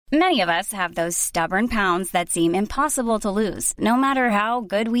Many of us have those stubborn pounds that seem impossible to lose, no matter how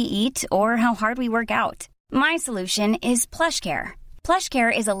good we eat or how hard we work out. My solution is PlushCare.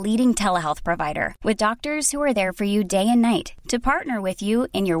 PlushCare is a leading telehealth provider with doctors who are there for you day and night to partner with you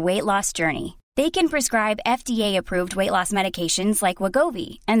in your weight loss journey. They can prescribe FDA-approved weight loss medications like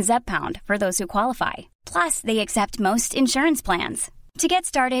Wegovy and Zepbound for those who qualify. Plus, they accept most insurance plans. To get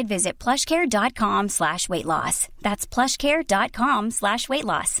started, visit plushcare.com/weightloss. That's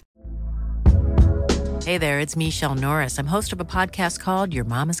plushcare.com/weightloss. Hey there, it's Michelle Norris. I'm host of a podcast called Your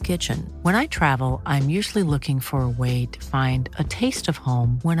Mama's Kitchen. When I travel, I'm usually looking for a way to find a taste of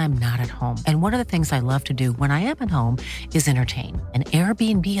home when I'm not at home. And one of the things I love to do when I am at home is entertain. And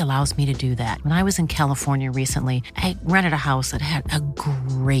Airbnb allows me to do that. When I was in California recently, I rented a house that had a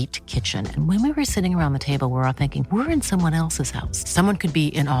great kitchen. And when we were sitting around the table, we were all thinking, we're in someone else's house. Someone could be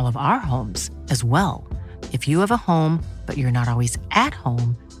in all of our homes as well. If you have a home, but you're not always at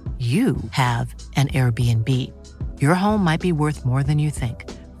home, you have an Airbnb. Your home might be worth more than you think.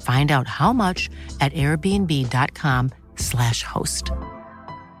 Find out how much at airbnb.com/host.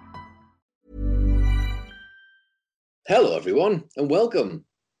 Hello, everyone, and welcome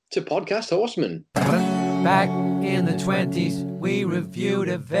to Podcast Horseman. Back in the 20s, we reviewed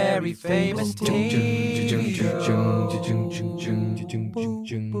a very famous team.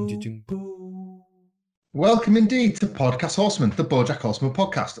 Welcome indeed to Podcast Horseman, the BoJack Horseman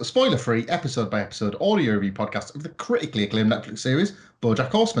podcast, a spoiler-free, episode-by-episode audio review podcast of the critically acclaimed Netflix series,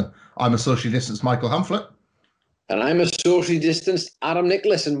 BoJack Horseman. I'm a socially distanced Michael Hamflett. And I'm a socially distanced Adam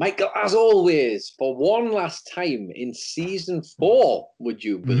Nicholas. And Michael, as always, for one last time in season 4, would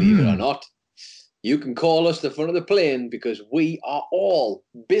you believe it or not, you can call us the front of the plane because we are all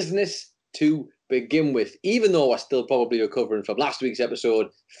business to begin with. Even though we're still probably recovering from last week's episode,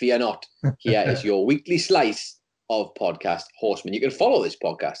 fear not. Here is your weekly slice of Podcast Horseman. You can follow this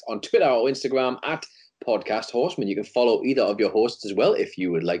podcast on Twitter or Instagram at Podcast Horseman. You can follow either of your hosts as well if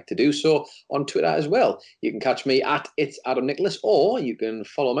you would like to do so on Twitter as well. You can catch me at It's Adam Nicholas, or you can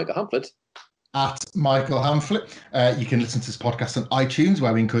follow Michael Hamflett at Michael Hamflett. You can listen to this podcast on iTunes,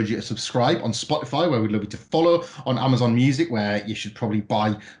 where we encourage you to subscribe, on Spotify, where we'd love you to follow, on Amazon Music, where you should probably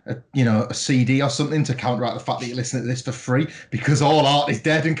buy a CD or something to counteract the fact that you're listening to this for free, because all art is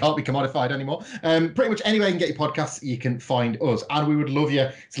dead and can't be commodified anymore. Pretty much anywhere you can get your podcasts, you can find us, and we would love you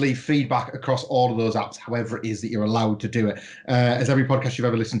to leave feedback across all of those apps, however it is that you're allowed to do it. As every podcast you've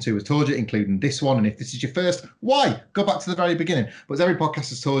ever listened to has told you, including this one, and if this is your first, why? Go back to the very beginning. But as every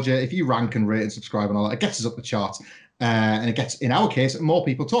podcast has told you, if you rank and rate and subscribe and all that, it gets us up the charts, and it gets, in our case, more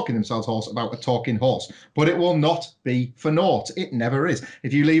people talking themselves hoarse about a talking horse. But it will not be for naught. It never is.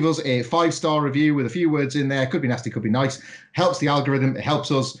 If you leave us a 5-star review with a few words in there, could be nasty, could be nice, helps the algorithm, it helps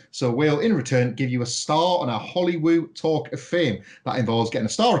us, so we'll in return give you a star on our Hollywood Talk of Fame. That involves getting a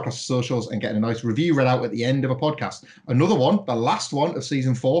star across the socials and getting a nice review read out at the end of a podcast. Another one, the last one of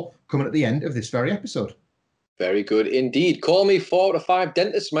season 4, coming at the end of this very episode. Very good indeed. Call me 4 to 5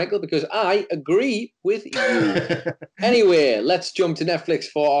 dentists, Michael, because I agree with you. Anyway, let's jump to Netflix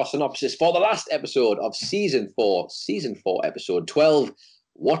for our synopsis for the last episode of season 4, episode 12.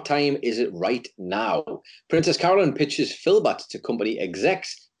 What time is it right now? Princess Carolyn pitches Filbert to company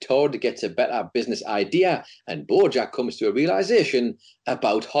execs. Todd gets a better business idea, and BoJack comes to a realization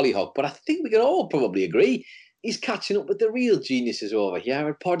about Hollyhock. But I think we can all probably agree he's catching up with the real geniuses over here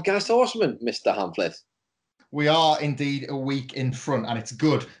at Podcast Horseman, Mr. Hamflett. We are indeed a week in front, and it's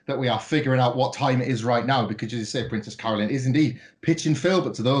good that we are figuring out what time it is right now, because, as you say, Princess Carolyn is indeed pitching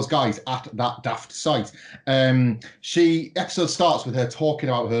Filbert to those guys at that daft site. Episode starts with her talking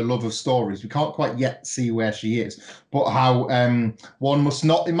about her love of stories. We can't quite yet see where she is, but how one must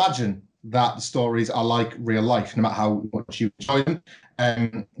not imagine that the stories are like real life, no matter how much you enjoy them,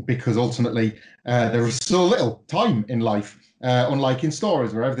 because ultimately there is so little time in life. Unlike in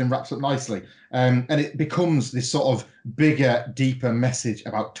stories where everything wraps up nicely. And it becomes this sort of bigger, deeper message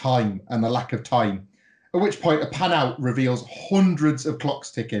about time and the lack of time. At which point a pan out reveals hundreds of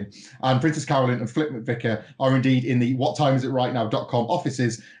clocks ticking, and Princess Carolyn and Flip McVicker are indeed in the whattimeitritrightnow.com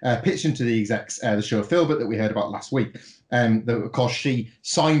offices pitching to the execs the show Filbert that we heard about last week. That, of course, she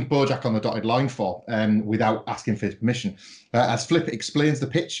signed BoJack on the dotted line for without asking for his permission. As Flip explains the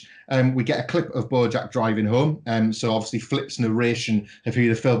pitch, we get a clip of BoJack driving home. So obviously Flip's narration of who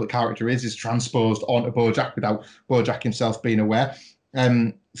the Filbert character is transposed onto BoJack without BoJack himself being aware.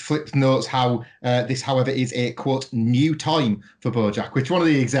 Flip notes how this, however, is a, quote, new time for Bojack, which one of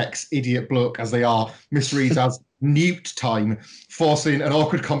the execs, idiot bloke as they are, misreads as newt time, forcing an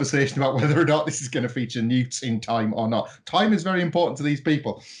awkward conversation about whether or not this is going to feature newts in time or not. Time is very important to these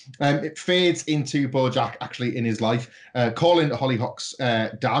people. It fades into Bojack actually in his life, calling Hollyhock's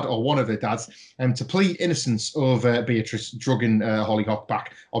dad, or one of their dads, to plead innocence of Beatrice drugging Hollyhock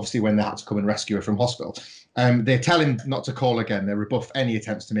back, obviously when they had to come and rescue her from hospital. They tell him not to call again. They rebuff any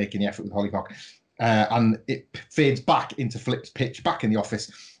attempts to make any effort with Hollyhock. And it fades back into Flip's pitch back in the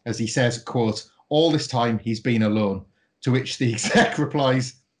office as he says, quote, all this time he's been alone, to which the exec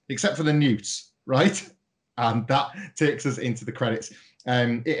replies, except for the newts, right? And that takes us into the credits.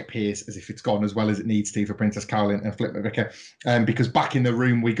 It appears as if it's gone as well as it needs to for Princess Carolyn and Flip McVicker, because back in the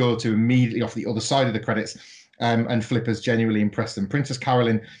room we go to immediately off the other side of the credits, and Flip has genuinely impressed them. Princess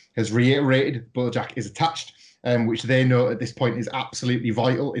Carolyn has reiterated Bojack is attached, which they know at this point is absolutely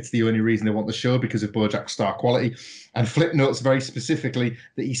vital. It's the only reason they want the show, because of Bojack's star quality. And Flip notes very specifically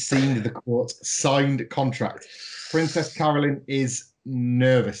that he's seen the, quote, signed contract. Princess Carolyn is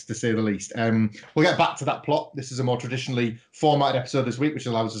nervous, to say the least. We'll get back to that plot. This is a more traditionally formatted episode this week, which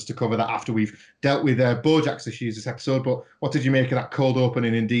allows us to cover that after we've dealt with Bojack's issues this episode. But what did you make of that cold open,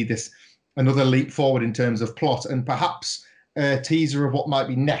 and indeed this another leap forward in terms of plot, and perhaps a teaser of what might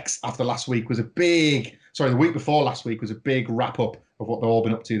be next after last week was a big... Sorry, the week before last week was a big wrap-up of what they've all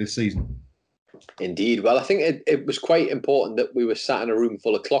been up to this season. Indeed. Well, I think it was quite important that we were sat in a room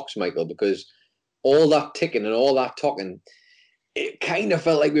full of clocks, Michael, because all that ticking and all that talking, it kind of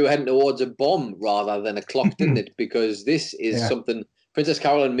felt like we were heading towards a bomb rather than a clock, didn't it? Because this is something... Princess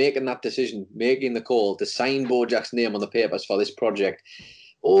Carolyn making that decision, making the call to sign Bojack's name on the papers for this project.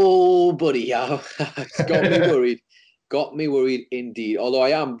 Oh, buddy, it's got me worried. Got me worried indeed. Although I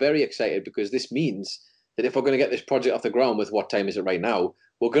am very excited, because this means that if we're going to get this project off the ground with what time is it right now,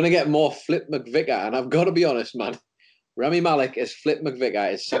 we're going to get more Flip McVicker. And I've got to be honest, man, Rami Malek as Flip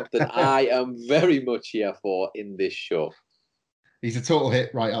McVicker is something I am very much here for in this show. He's a total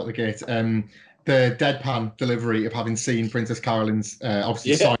hit right out the gate. The deadpan delivery of having seen Princess Carolyn's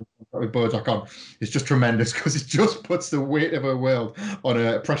obviously signed with Bojack on is just tremendous, because it just puts the weight of her world on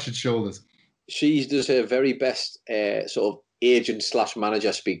her pressured shoulders. She does her very best sort of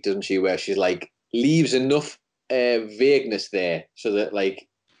agent/manager speak, doesn't she? Where she's like, leaves enough vagueness there so that like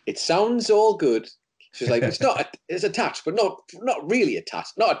it sounds all good. She's like, it's attached, but not really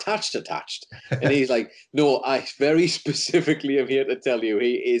attached, not attached. And he's like, no, I very specifically am here to tell you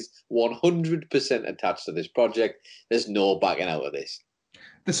he is 100% attached to this project. There's no backing out of this.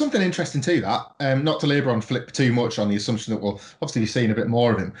 There's something interesting to that, not to labour on Flip too much on the assumption that we'll obviously be seeing a bit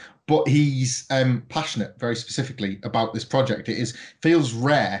more of him, but he's passionate very specifically about this project. It feels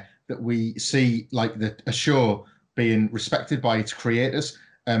rare that we see like a show being respected by its creators.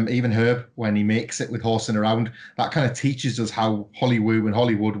 Even Herb, when he makes it with Horsing Around, that kind of teaches us how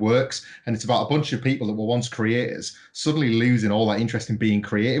Hollywood works. And it's about a bunch of people that were once creators suddenly losing all that interest in being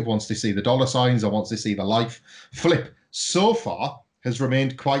creative once they see the dollar signs or once they see the life. Flip, so far, has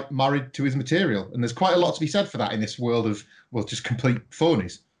remained quite married to his material. And there's quite a lot to be said for that in this world of, well, just complete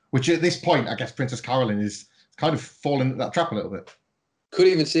phonies, which at this point, I guess Princess Carolyn is kind of fallen into that trap a little bit. Could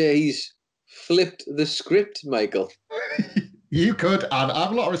even say he's flipped the script, Michael. You could, and I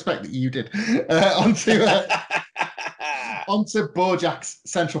have a lot of respect that you did. Onto Bojack's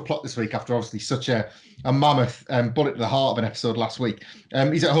central plot this week, after obviously such a mammoth bullet to the heart of an episode last week.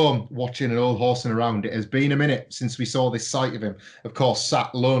 He's at home watching an old Horsing Around. It has been a minute since we saw this sight of him, of course,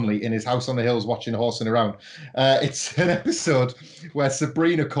 sat lonely in his house on the hills watching Horsing Around. It's an episode where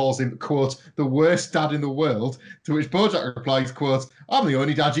Sabrina calls him, quote, the worst dad in the world, to which Bojack replies, quote, I'm the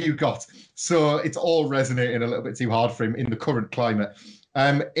only dad you got. So it's all resonating a little bit too hard for him in the current climate.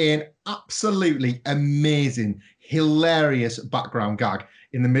 An absolutely amazing, hilarious background gag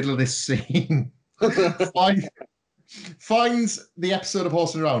in the middle of this scene finds the episode of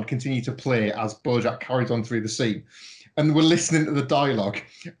Horsing Around continue to play as Bojack carries on through the scene. And we're listening to the dialogue,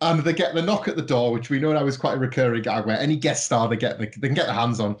 and they get the knock at the door, which we know now is quite a recurring gag, where any guest star they can get their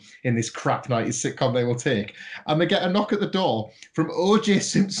hands on in this crap 90s sitcom they will take. And they get a knock at the door from O.J.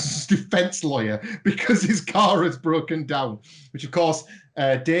 Simpson's defense lawyer because his car has broken down, which of course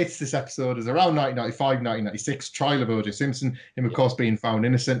dates this episode as around 1995, 1996, trial of O.J. Simpson, him of course being found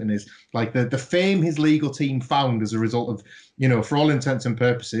innocent, and is like the fame his legal team found as a result of, you know, for all intents and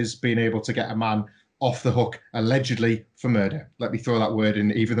purposes, being able to get a man off the hook, allegedly, for murder. Let me throw that word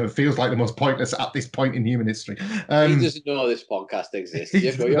in, even though it feels like the most pointless at this point in human history. He doesn't know this podcast exists.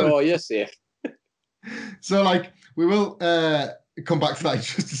 You're safe. So, like, we will come back to that in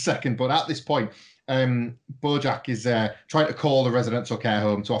just a second, but at this point, Bojack is trying to call the residential care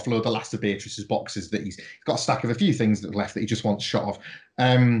home to offload the last of Beatrice's boxes that he's got a stack of a few things that left that he just wants shot of.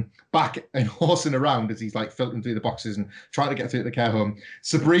 Back and horsing around as he's like filtering through the boxes and trying to get through the care home,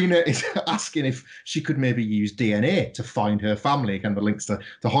 Sabrina is asking if she could maybe use DNA to find her family. Again, the links to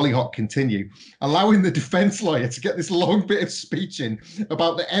Hollyhock continue, allowing the defense lawyer to get this long bit of speech in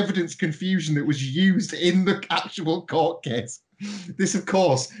about the evidence confusion that was used in the actual court case. This, of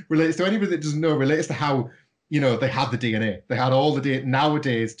course, relates to anybody that doesn't know, relates to how, they had the DNA. They had all the DNA.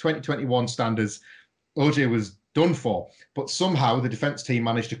 Nowadays, 2021 standards, OJ was done for. But somehow the defense team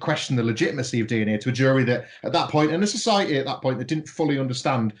managed to question the legitimacy of DNA to a jury that at that point, and a society at that point, that didn't fully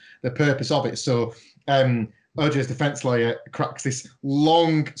understand the purpose of it. So OJ's defense lawyer cracks this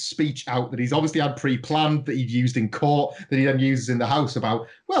long speech out that he's obviously had pre-planned, that he'd used in court, that he then uses in the house about,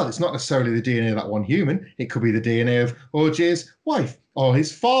 well, it's not necessarily the DNA of that one human. It could be the DNA of OJ's wife or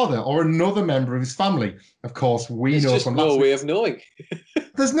his father or another member of his family. Of course, There's know just from no way of knowing.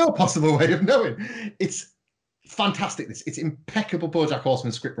 There's no possible way of knowing. It's fantastic. It's impeccable BoJack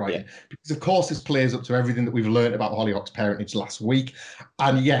Horseman script writing, because of course this plays up to everything that we've learned about Hollyhock's parentage last week,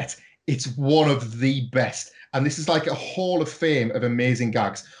 and yet it's one of the best. And this is like a hall of fame of amazing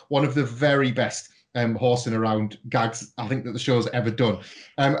gags, one of the very best horsing around gags I think that the show's ever done.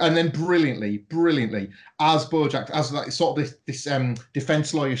 And then brilliantly, as BoJack, as like sort of this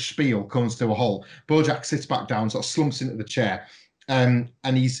defense lawyer spiel comes to a halt, BoJack sits back down, sort of slumps into the chair, and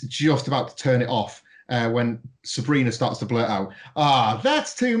he's just about to turn it off. When Sabrina starts to blurt out,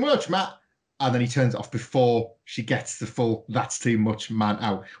 that's too much, Matt. And then he turns it off before she gets the full "that's too much, man"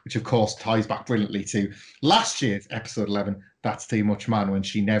 out, which of course ties back brilliantly to last year's episode 11, "That's Too Much, Man," when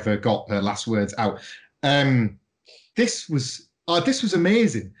she never got her last words out. This was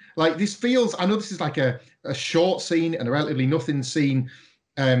amazing. Like, this feels, I know this is like a short scene and a relatively nothing scene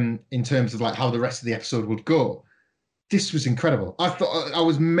in terms of like how the rest of the episode would go. This was incredible. I thought I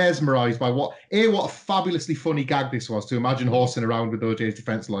was mesmerised by what a fabulously funny gag this was. To imagine horsing around with OJ's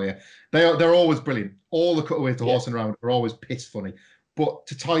defense lawyer, they're always brilliant. All the cutaways to horsing around are always piss funny. But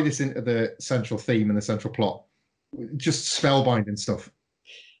to tie this into the central theme and the central plot, just spellbinding stuff.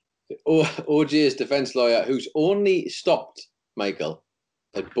 OJ's defense lawyer, who's only stopped, Michael,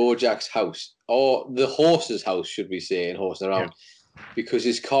 at BoJack's house, or the horse's house, should we say, in horsing around, because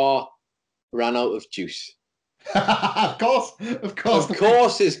his car ran out of juice. Of course.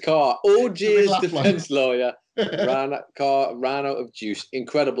 His car, OJ's defense lawyer, ran out of juice.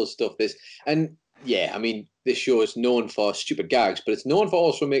 Incredible stuff, this. And yeah, I mean, this show is known for stupid gags, but it's known for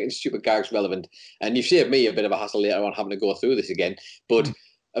also making stupid gags relevant. And you've saved me a bit of a hassle later on having to go through this again. But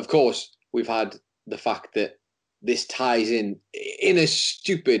of course, we've had the fact that this ties in a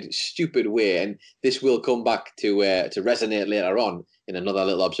stupid way, and this will come back to resonate later on in another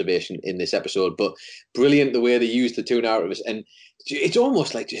little observation in this episode. But brilliant the way they use the two narratives, and it's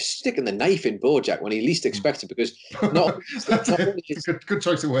almost like just sticking the knife in BoJack when he least expects it, because it's a good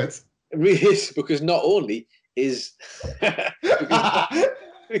choice of words. It really is, because not only is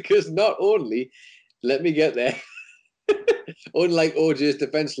because not only, let me get there, unlike OJ's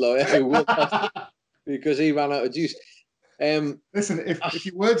defense lawyer, who will because he ran out of juice. Listen, if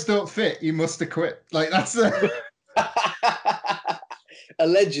your words don't fit, you must acquit. Like, that's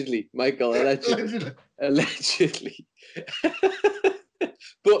allegedly, Michael. Allegedly.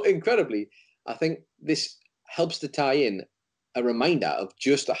 But incredibly, I think this helps to tie in a reminder of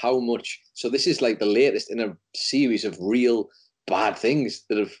just how much. So this is like the latest in a series of real bad things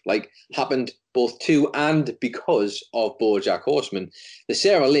that have like happened both to and because of BoJack Horseman. The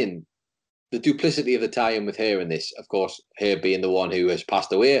Sarah Lynn, the duplicity of the tie-in with her in this, of course, her being the one who has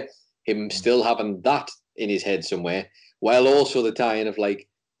passed away, him still having that in his head somewhere, while also the tie-in of like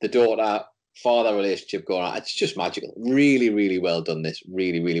the daughter-father relationship going on. It's just magical. Really, really well done, this.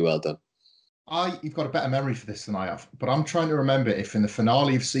 Really, really well done. You've got a better memory for this than I have, but I'm trying to remember if in the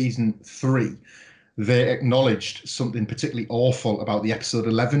finale of season 3, they acknowledged something particularly awful about the episode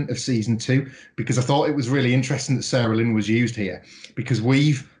 11 of season 2, because I thought it was really interesting that Sarah Lynn was used here, because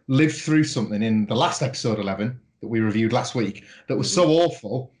we've lived through something in the last episode 11 that we reviewed last week that was so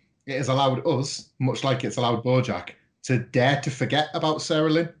awful, it has allowed us, much like it's allowed BoJack, to dare to forget about Sarah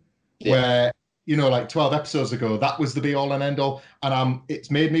Lynn, where, like 12 episodes ago, that was the be-all and end-all, and it's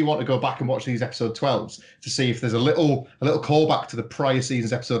made me want to go back and watch these episode 12s to see if there's a little callback to the prior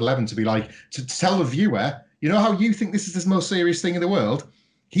season's episode 11 to be like, to tell the viewer, you know how you think this is the most serious thing in the world?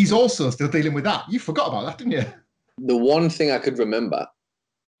 He's also still dealing with that. You forgot about that, didn't you? The one thing I could remember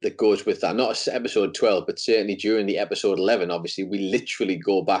that goes with that, not episode 12, but certainly during the episode 11, obviously, we literally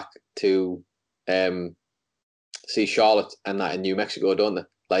go back to see Charlotte and that in New Mexico, don't they?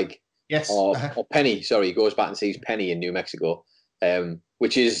 Like, Yes. or Penny. Sorry, he goes back and sees Penny in New Mexico,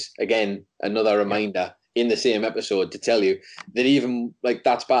 which is again another reminder in the same episode to tell you that even like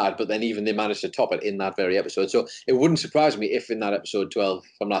that's bad, but then even they managed to top it in that very episode. So it wouldn't surprise me if in that episode 12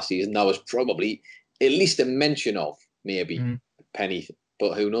 from last season that was probably at least a mention of maybe Penny,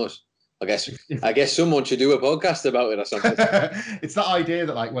 but who knows? I guess someone should do a podcast about it or something. It's that idea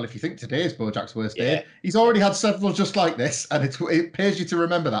that, like, well, if you think today's BoJack's worst day, he's already had several just like this, and it pays you to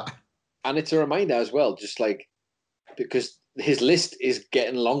remember that. And it's a reminder as well, just like, because his list is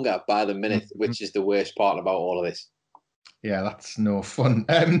getting longer by the minute, which is the worst part about all of this. Yeah, that's no fun.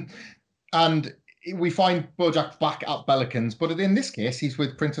 And we find BoJack back at Bellicans, but in this case, he's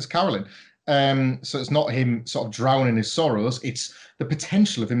with Princess Carolyn. So it's not him sort of drowning his sorrows. It's the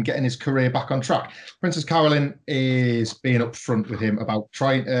potential of him getting his career back on track. Princess Carolyn is being upfront with him about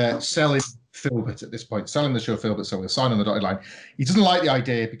trying selling Filbert at this point, selling the show Filbert, so we'll sign on the dotted line. He doesn't like the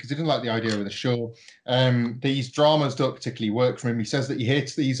idea because he didn't like the idea of the show. These dramas don't particularly work for him. He says that he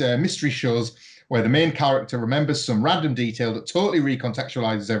hates these mystery shows where the main character remembers some random detail that totally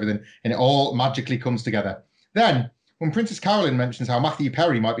recontextualizes everything and it all magically comes together. Then, when Princess Carolyn mentions how Matthew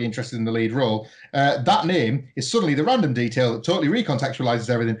Perry might be interested in the lead role, that name is suddenly the random detail that totally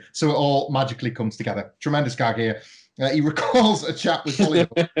recontextualizes everything, so it all magically comes together. Tremendous gag here. He recalls a chat with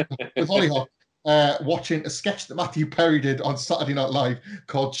Hollyhock, watching a sketch that Matthew Perry did on Saturday Night Live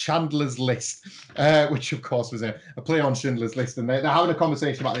called Chandler's List, which, of course, was a play on Schindler's List. And they're having a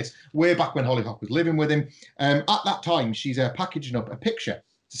conversation about this way back when Hollyhock was living with him. At that time, she's packaging up a picture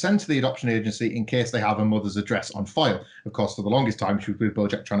to send to the adoption agency in case they have her mother's address on file. Of course, for the longest time, she was with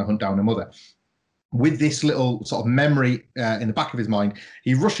BoJack trying to hunt down her mother. With this little sort of memory in the back of his mind,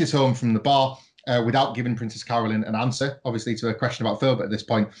 he rushes home from the bar without giving Princess Carolyn an answer, obviously, to a question about Filbert at this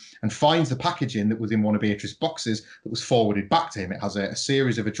point, and finds the packaging that was in one of Beatrice's boxes that was forwarded back to him. It has a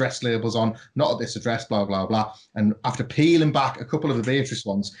series of address labels on, not at this address, blah, blah, blah. And after peeling back a couple of the Beatrice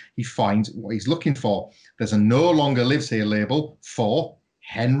ones, he finds what he's looking for. There's a no longer lives here label for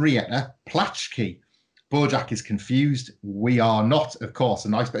Henrietta Platchkey. BoJack is confused. We are not, of course. A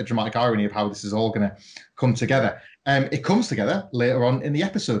nice bit of dramatic irony of how this is all going to come together. It comes together later on in the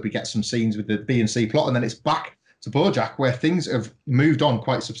episode. We get some scenes with the B and C plot, and then it's back to BoJack where things have moved on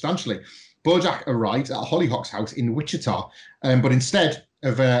quite substantially. BoJack arrives at Hollyhock's house in Wichita, but instead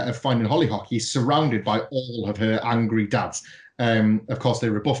of finding Hollyhock, he's surrounded by all of her angry dads. Of course, they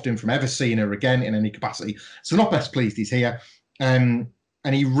rebuffed him from ever seeing her again in any capacity. So not best pleased he's here.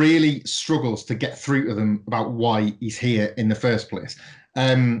 And he really struggles to get through to them about why he's here in the first place.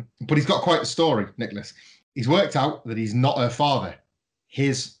 But he's got quite a story, Nicholas. He's worked out that he's not her father.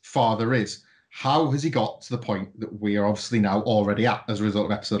 His father is. How has he got to the point that we are obviously now already at as a result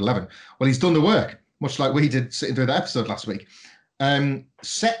of episode 11? Well, he's done the work, much like we did sitting through that episode last week.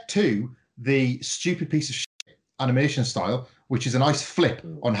 Set to the stupid piece of shit animation style, which is a nice flip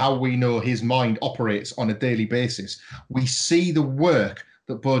on how we know his mind operates on a daily basis. We see the work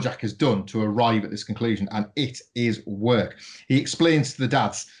that BoJack has done to arrive at this conclusion, and it is work. He explains to the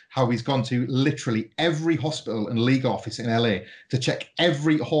dads how he's gone to literally every hospital and legal office in LA to check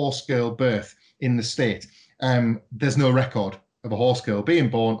every horse girl birth in the state. There's no record of a horse girl being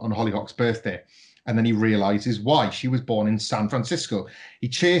born on Hollyhock's birthday. And then he realizes why. She was born in San Francisco. He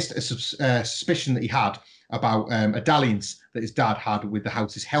chased a suspicion that he had about a dalliance that his dad had with the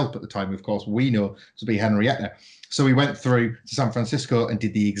house's help at the time, of course, we know to be Henrietta. So he went through to San Francisco and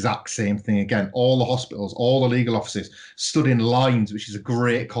did the exact same thing again. All the hospitals, all the legal offices stood in lines, which is a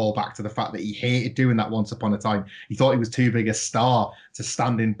great callback to the fact that he hated doing that once upon a time. He thought he was too big a star to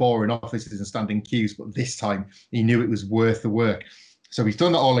stand in boring offices and stand in queues, but this time he knew it was worth the work. So he's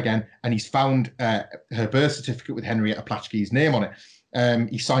done that all again, and he's found her birth certificate with Henrietta Platchkey's name on it.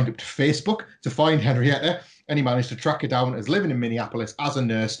 He signed up to Facebook to find Henrietta, and he managed to track her down as living in Minneapolis as a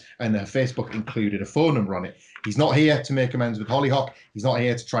nurse, and her Facebook included a phone number on it. He's not here to make amends with Hollyhock. He's not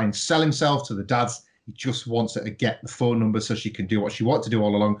here to try and sell himself to the dads. He just wants her to get the phone number so she can do what she wanted to do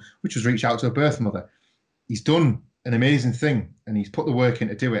all along, which was reach out to her birth mother. He's done an amazing thing, and he's put the work in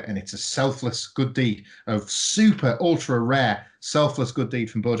to do it, and it's a selfless good deed, of super ultra rare selfless good deed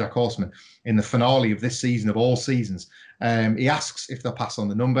from BoJack Horseman in the finale of this season of all seasons. He asks if they'll pass on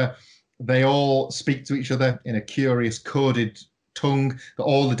the number. They all speak to each other in a curious coded tongue that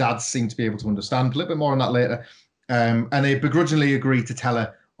all the dads seem to be able to understand. A little bit more on that later. And they begrudgingly agree to tell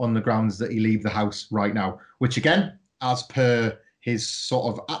her on the grounds that he leave the house right now, which again, as per his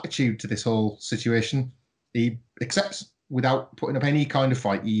sort of attitude to this whole situation, he accepts without putting up any kind of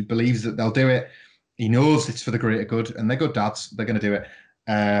fight. He believes that they'll do it. He knows it's for the greater good, and they're good dads. They're going to do it.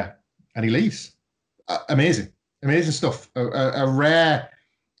 And he leaves. Amazing stuff. A rare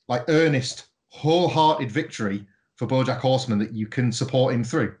like earnest, wholehearted victory for BoJack Horseman that you can support him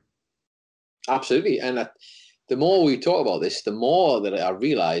through. Absolutely. And the more we talk about this, the more that I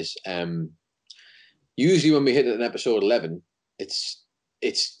realise, usually when we hit an episode 11, it's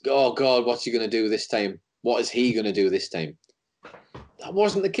oh God, what's he going to do this time? What is he going to do this time? That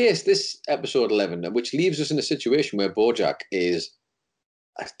wasn't the case this episode 11, which leaves us in a situation where BoJack is,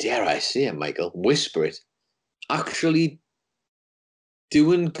 dare I say it, Michael, whisper it, actually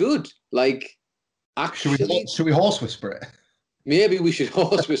doing good. Like, actually... Should we horse whisper it? Maybe we should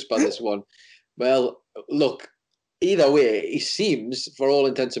horse whisper this one. Well, look, either way, he seems, for all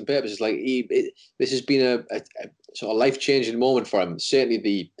intents and purposes, like this has been a sort of life-changing moment for him.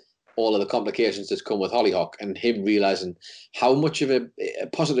 Certainly all of the complications that's come with Hollyhock and him realising how much of a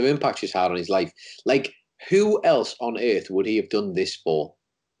positive impact she's had on his life. Like, who else on earth would he have done this for?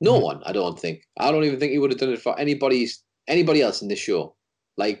 No one, I don't think. I don't even think he would have done it for anybody else in this show.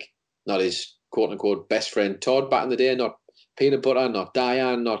 Like, not his quote-unquote best friend Todd back in the day, not Peanut Butter, not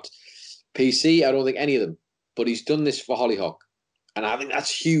Diane, not PC. I don't think any of them. But he's done this for Hollyhock. And I think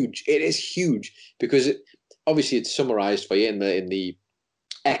that's huge. It is huge because obviously it's summarised for you in the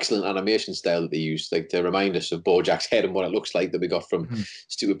excellent animation style that they use, like to remind us of BoJack's head and what it looks like that we got from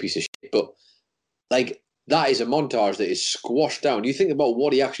Stupid Piece of Shit. But like, that is a montage that is squashed down. You think about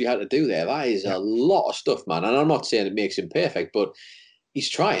what he actually had to do there. That is a lot of stuff, man. And I'm not saying it makes him perfect, but he's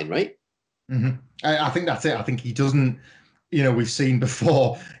trying, right? Mm-hmm. I think that's it. I think he doesn't, we've seen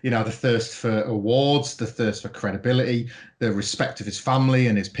before, the thirst for awards, the thirst for credibility, the respect of his family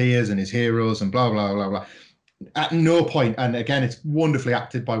and his peers and his heroes and blah, blah, blah, blah. At no point, and again, it's wonderfully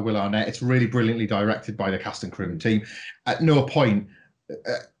acted by Will Arnett. It's really brilliantly directed by the cast and crew and team. At no point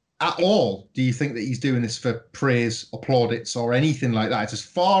at all do you think that he's doing this for praise or plaudits or anything like that. It's as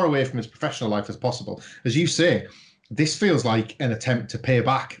far away from his professional life as possible. As you say, this feels like an attempt to pay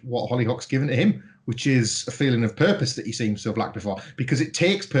back what Hollyhock's given to him, which is a feeling of purpose that he seems to have lacked before, because it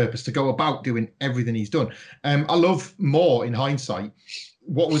takes purpose to go about doing everything he's done. I love more, in hindsight,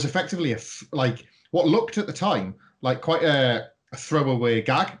 what was effectively what looked at the time like quite a throwaway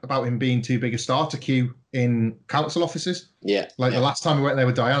gag about him being too big a star to queue in council offices. Yeah. The last time we went there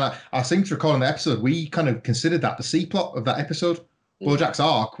with Diana, I seem to recall in the episode, we kind of considered that the C-plot of that episode. BoJack's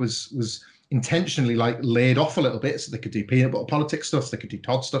arc was intentionally laid off a little bit so they could do peanut butter politics stuff, they could do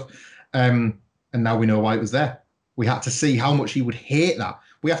Todd stuff. And now we know why it was there. We had to see how much he would hate that.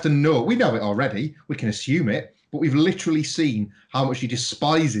 We have to know, we know it already, we can assume it, but we've literally seen how much he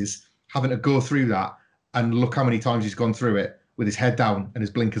despises having to go through that, and look how many times he's gone through it with his head down and his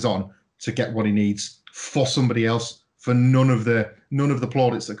blinkers on to get what he needs for somebody else, for none of the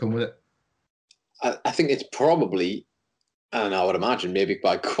plaudits that come with it. I think it's probably, and I would imagine maybe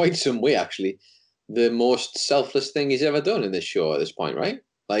by quite some way actually, the most selfless thing he's ever done in this show at this point, right?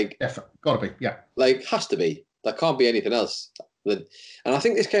 Like, yeah, gotta be, yeah. Like, has to be. There can't be anything else. And I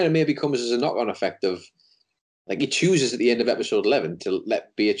think this kind of maybe comes as a knock-on effect of, like, he chooses at the end of episode 11 to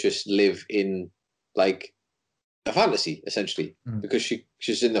let Beatrice live in, like, a fantasy, essentially, because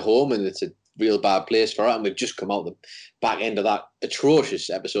she's in the home and it's a real bad place for her. And we've just come out the back end of that atrocious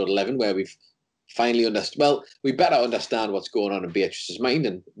episode 11 where we've finally understood. Well, we better understand what's going on in Beatrice's mind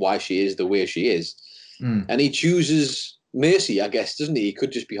and why she is the way she is. And he chooses mercy, I guess, doesn't he? He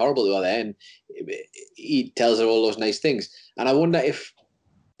could just be horrible to her there, and he tells her all those nice things. And I wonder if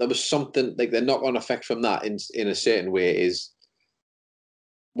there was something like the knock-on effect from that in a certain way is,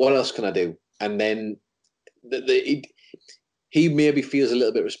 what else can I do? And then he maybe feels a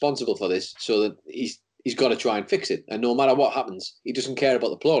little bit responsible for this, so that he's got to try and fix it. And no matter what happens, he doesn't care about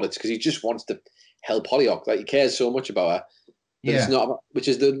the plaudits because he just wants to help Hollyhock. Like, he cares so much about her. Yeah. It's not, which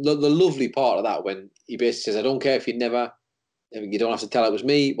is the lovely part of that, when he basically says, I don't care if you don't have to tell it was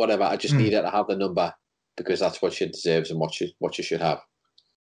me, whatever. I just need her to have the number because that's what she deserves and what she should have.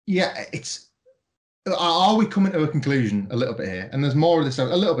 Yeah, are we coming to a conclusion a little bit here? And there's more of this, a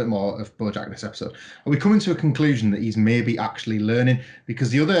little bit more of BoJack in this episode. Are we coming to a conclusion that he's maybe actually learning? Because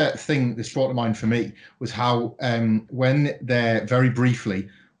the other thing that's brought to mind for me was how when they're very briefly,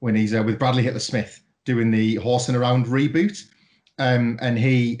 when he's with Bradley Hitler Smith doing the Horsing Around reboot, and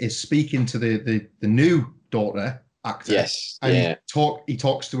he is speaking to the new daughter actor. Yes. And he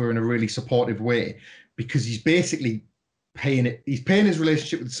talks to her in a really supportive way, because he's basically paying his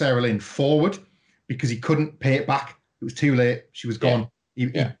relationship with Sarah Lynn forward, because he couldn't pay it back. It was too late. She was gone. He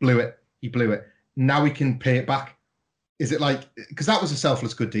blew it. Now he can pay it back. Is it like, because that was a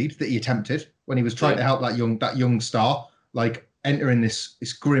selfless good deed that he attempted when he was trying to help that young star, like, entering this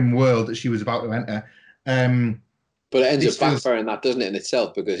grim world that she was about to enter. But it ends up backfiring that, doesn't it, in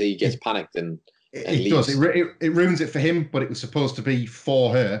itself, because he gets panicked and It does. It ruins it for him, but it was supposed to be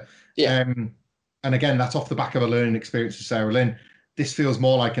for her. Yeah. And again, that's off the back of a learning experience for Sarah Lynn. This feels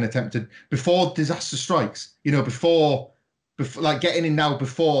more like an attempt to, before disaster strikes, before like getting in now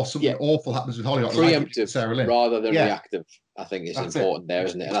before something awful happens with Hollyhock. Preemptive, like Sarah Lynn. rather than reactive, I think is important there,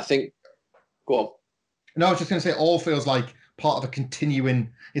 isn't it? And I think, go on. No, I was just going to say, it all feels like part of a continuing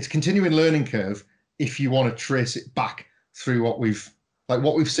learning curve if you want to trace it back through what we've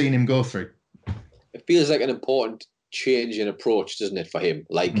seen him go through. It feels like an important change in approach, doesn't it, for him?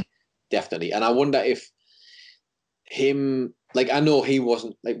 Like, definitely. And I wonder if him, like, I know he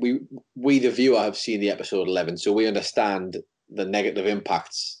wasn't, like, we the viewer have seen the episode 11, so we understand the negative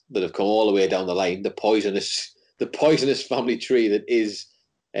impacts that have come all the way down the line, the poisonous family tree that is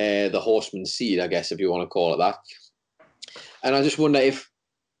the Horseman seed, I guess, if you want to call it that. And I just wonder if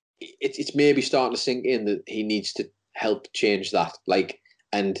it's maybe starting to sink in that he needs to help change that. Like,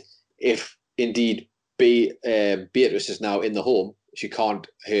 and if indeed Beatrice is now in the home, she can't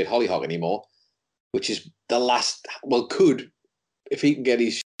hurt Hollyhock anymore, which is the last, if he can get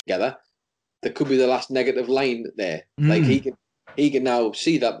his shit together, there could be the last negative line there. Like, he can now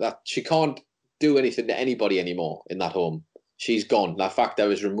see that she can't do anything to anybody anymore in that home. She's gone. That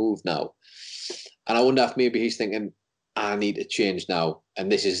factor is removed now. And I wonder if maybe he's thinking, I need to change now.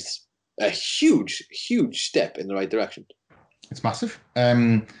 And this is a huge, huge step in the right direction. It's massive.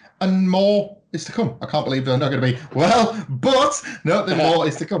 And more is to come. I can't believe they're not going to be, but no, the more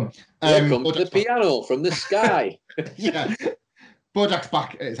is to come. Here comes the piano from the sky. Yeah. Bojack's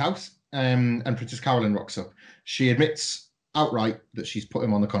back at his house, and Princess Carolyn rocks up. She admits outright that she's put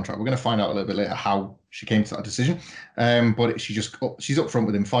him on the contract. We're going to find out a little bit later how she came to that decision. But she's upfront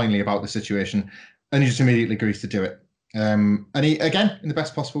with him finally about the situation, and he just immediately agrees to do it. And he, again, in the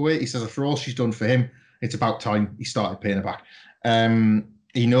best possible way, he says after all she's done for him, it's about time he started paying her back.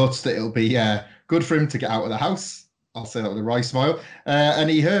 He notes that it'll be good for him to get out of the house. I'll say that with a wry smile. And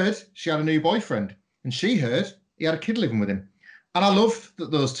he heard she had a new boyfriend, and she heard he had a kid living with him. And I love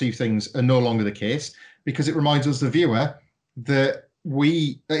that those two things are no longer the case, because it reminds us, the viewer, that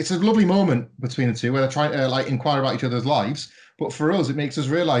it's a lovely moment between the two where they're trying to inquire about each other's lives. But for us, it makes us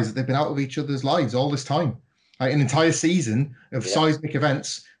realise that they've been out of each other's lives all this time. Like, an entire season of seismic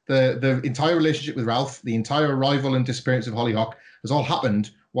events, the entire relationship with Ralph, the entire arrival and disappearance of Hollyhock has all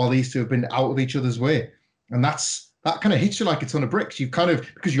happened while these two have been out of each other's way. And that kind of hits you like a ton of bricks. You kind of,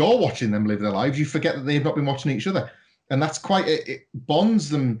 because you're watching them live their lives, you forget that they've not been watching each other. And that's it bonds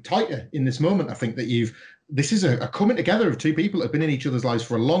them tighter in this moment. I think that this is a coming together of two people that have been in each other's lives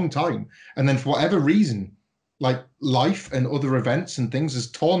for a long time. And then for whatever reason, like life and other events and things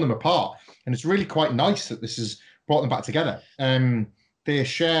has torn them apart. And it's really quite nice that this has brought them back together. They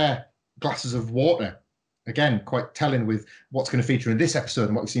share glasses of water. Again, quite telling with what's going to feature in this episode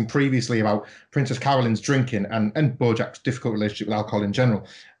and what we've seen previously about Princess Carolyn's drinking and Bojack's difficult relationship with alcohol in general.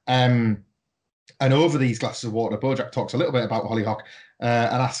 And over these glasses of water, Bojack talks a little bit about Hollyhock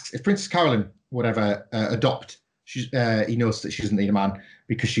and asks if Princess Carolyn would ever adopt. He knows that she doesn't need a man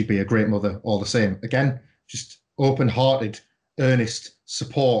because she'd be a great mother all the same. Again, just open-hearted, earnest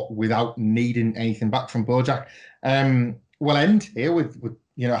support without needing anything back from Bojack. We'll end here with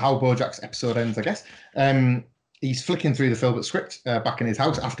how Bojack's episode ends, I guess. He's flicking through the Filbert script back in his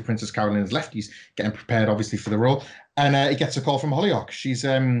house after Princess Carolyn has left. He's getting prepared, obviously, for the role. And he gets a call from Hollyhock.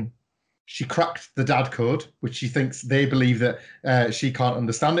 She cracked the dad code, which she thinks they believe that she can't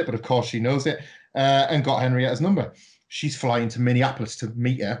understand it, but of course she knows it, and got Henrietta's number. She's flying to Minneapolis to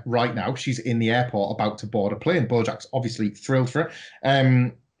meet her right now. She's in the airport about to board a plane. Bojack's obviously thrilled for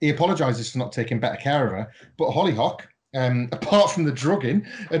her. He apologises for not taking better care of her, but Hollyhock, apart from the drugging,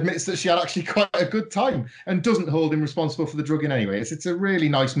 admits that she had actually quite a good time and doesn't hold him responsible for the drugging anyway. It's a really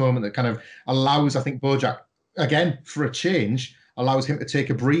nice moment that kind of allows, I think, Bojack, again, for a change, allows him to take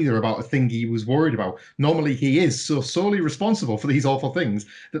a breather about a thing he was worried about. Normally, he is so solely responsible for these awful things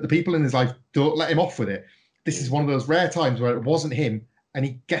that the people in his life don't let him off with it. This is one of those rare times where it wasn't him and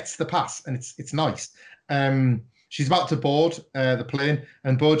he gets the pass, and it's nice. She's about to board the plane,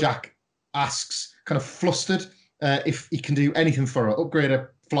 and Bojack asks, kind of flustered, if he can do anything for her, upgrade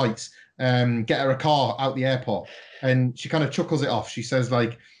her flights, get her a car out the airport. And she kind of chuckles it off. She says,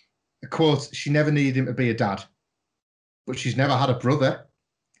 like, a quote, she never needed him to be a dad, but she's never had a brother.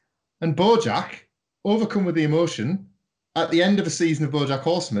 And Bojack, overcome with the emotion, at the end of a season of BoJack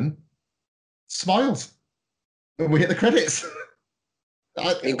Horseman, smiles. And we hit the credits.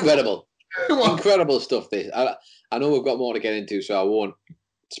 Incredible. Incredible stuff, this. I know we've got more to get into, so I won't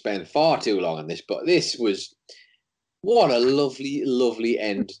spend far too long on this, but this was, what a lovely, lovely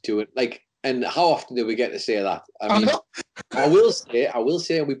end to it. Like, And how often do we get to say that? I mean, know. I will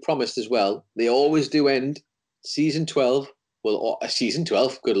say, and we promised as well, they always do end season 12. Well, season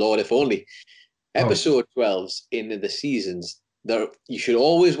 12, good Lord, if only. Episode 12s in the seasons, you should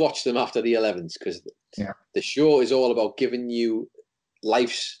always watch them after the 11th because the show is all about giving you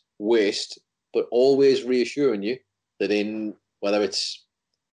life's waste, but always reassuring you that in whether it's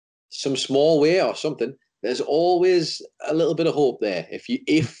some small way or something, there's always a little bit of hope there if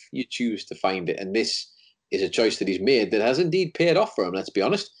you choose to find it. And this is a choice that he's made that has indeed paid off for him. Let's be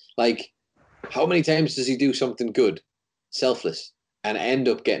honest. Like, how many times does he do something good, selfless, and end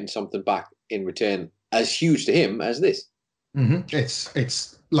up getting something back in return as huge to him as this? Mm-hmm.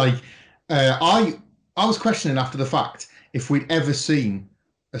 It's like I was questioning after the fact if we'd ever seen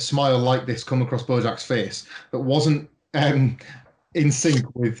a smile like this come across Bojack's face that wasn't in sync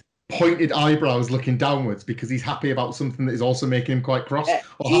with pointed eyebrows looking downwards because he's happy about something that is also making him quite cross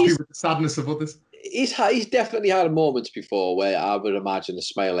or happy with the sadness of others. He's definitely had moments before where I would imagine a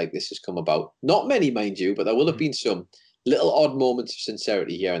smile like this has come about. Not many, mind you, but there will have been some little odd moments of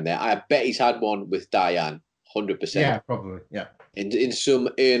sincerity here and there. I bet he's had one with Diane, 100%. Yeah, probably. Yeah. In some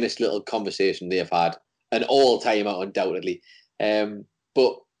earnest little conversation they've had, an all-time out undoubtedly.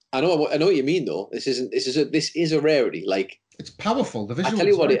 But I know what you mean though. This is a rarity. Like, it's powerful. The visual. I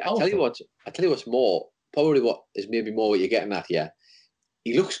tell you what's more probably what is maybe more what you're getting at here.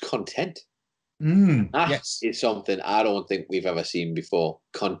 He looks content. That is something I don't think we've ever seen before.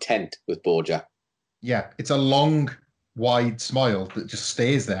 Content with Bojack. Yeah, it's a long, wide smile that just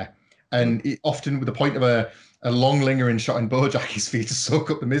stays there, and often with the point of a long lingering shot in Bojack is for you to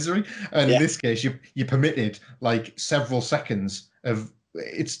soak up the misery. And in this case, you permitted like several seconds of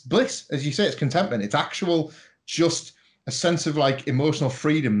it's bliss, as you say. It's contentment. It's actual just a sense of like emotional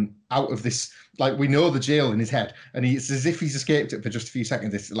freedom out of this. Like, we know the jail in his head, and it's as if he's escaped it for just a few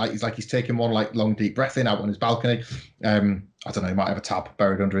seconds. It's like he's taking one like long deep breath in out on his balcony. I don't know, he might have a tab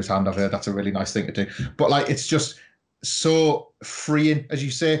buried under his hand. I've heard that's a really nice thing to do. But like, it's just so freeing, as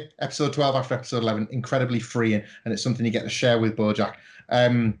you say. Episode 12 after episode 11, incredibly freeing, and it's something you get to share with Bojack.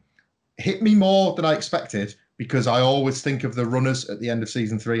 Hit me more than I expected because I always think of the runners at the end of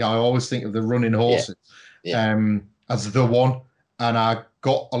season 3. I always think of the running horses. As the one, and I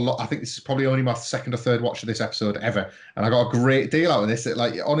got a lot. I think this is probably only my second or third watch of this episode ever, and I got a great deal out of this. It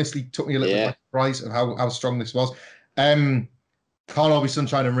honestly took me a little bit by surprise of how strong this was. Can't all be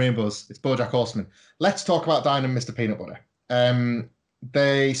sunshine and rainbows. It's BoJack Horseman. Let's talk about Diane and Mr. Peanut Butter.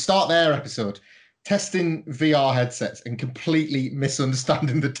 They start their episode testing VR headsets and completely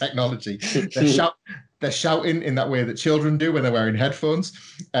misunderstanding the technology. They're shouting in that way that children do when they're wearing headphones.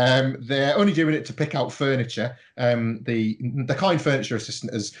 They're only doing it to pick out furniture. The kind furniture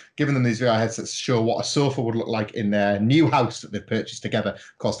assistant has given them these VR headsets to show what a sofa would look like in their new house that they've purchased together.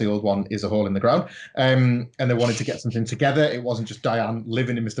 Of course, the old one is a hole in the ground. And they wanted to get something together. It wasn't just Diane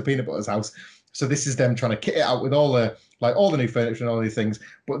living in Mr. Peanut Butter's house. So this is them trying to kit it out with all the new furniture and all these things,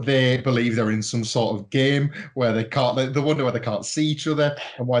 but they believe they're in some sort of game where they wonder why they can't see each other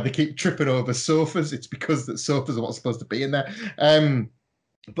and why they keep tripping over sofas. It's because that sofas are what's supposed to be in there.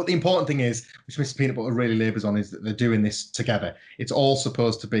 But the important thing is, which Mr. Peanut Butter really labours on, is that they're doing this together. It's all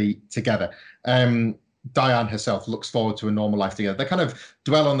supposed to be together. Diane herself looks forward to a normal life together. They kind of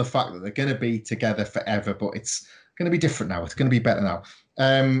dwell on the fact that they're going to be together forever, but it's going to be different now. It's going to be better now.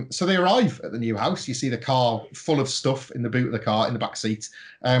 So they arrive at the new house. You see the car full of stuff in the boot of the car, in the back seat.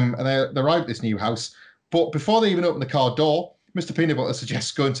 And they arrive at this new house. But before they even open the car door, Mr. Peanut Butter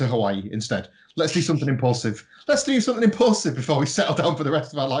suggests going to Hawaii instead. Let's do something impulsive. Let's do something impulsive before we settle down for the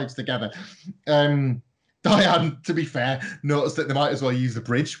rest of our lives together. Diane, to be fair, noticed that they might as well use the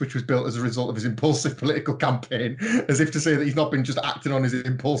bridge, which was built as a result of his impulsive political campaign, as if to say that he's not been just acting on his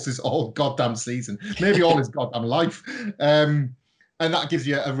impulses all goddamn season, maybe all his goddamn life. And that gives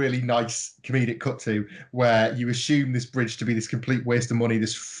you a really nice comedic cut to where you assume this bridge to be this complete waste of money,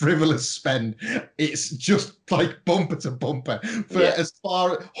 this frivolous spend. It's just like bumper to bumper for as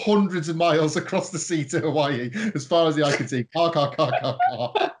far hundreds of miles across the sea to Hawaii, as far as the eye can see. Car.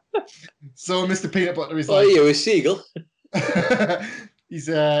 So Mr. Peanut Butter is like, you a seagull? He's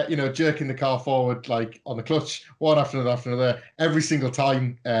jerking the car forward like on the clutch, one after another. Every single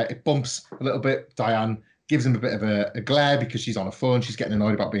time it bumps a little bit, Diane gives him a bit of a glare because she's on a phone. She's getting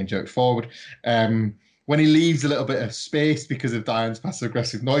annoyed about being jerked forward. When he leaves a little bit of space because of Diane's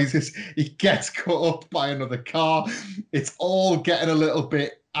passive-aggressive noises, he gets cut up by another car. It's all getting a little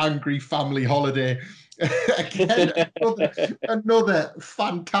bit angry family holiday. Again, another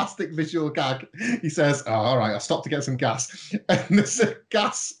fantastic visual gag. He says, all right, I'll stop to get some gas. And there's a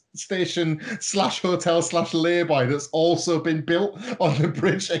gas station / hotel / lay-by that's also been built on the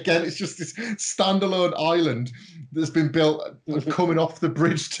bridge. Again, it's just this standalone island that's been built coming off the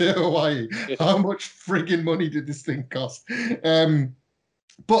bridge to Hawaii. How much frigging money did this thing cost?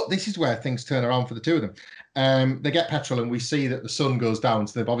 But this is where things turn around for the two of them. They get petrol, and we see that the sun goes down.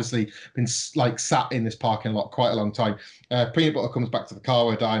 So they've obviously been like sat in this parking lot quite a long time. Peanut Butter comes back to the car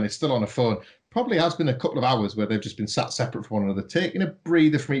where Diane is still on her phone. Probably has been a couple of hours where they've just been sat separate from one another, taking a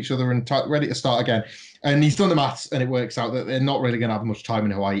breather from each other and ready to start again. And he's done the maths, and it works out that they're not really going to have much time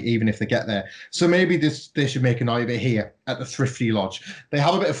in Hawaii, even if they get there. So maybe they should make a night of it here at the Thrifty Lodge. They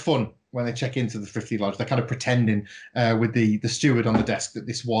have a bit of fun when they check into the Thrifty Lodge. They're kind of pretending with the steward on the desk that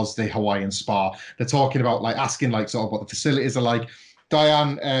this was the Hawaiian spa. They're talking about asking sort of what the facilities are like.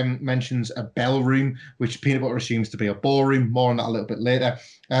 Diane mentions a bell room, which Peanut Butter assumes to be a ballroom. More on that a little bit later.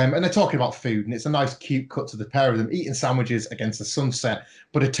 And they're talking about food, and it's a nice, cute cut to the pair of them eating sandwiches against the sunset.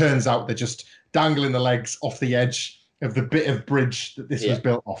 But it turns out they're just dangling the legs off the edge of the bit of bridge that this was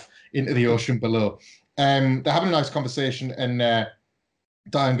built off into the ocean below. They're having a nice conversation, and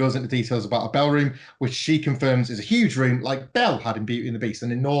Diane goes into details about a bell room, which she confirms is a huge room like Belle had in Beauty and the Beast,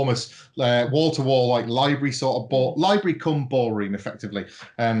 an enormous wall-to-wall library sort of library cum ballroom, effectively,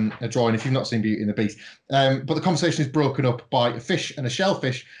 a drawing if you've not seen Beauty and the Beast. But the conversation is broken up by a fish and a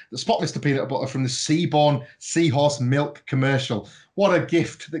shellfish that spot Mr. Peanut Butter from the Seaborn Seahorse Milk commercial. What a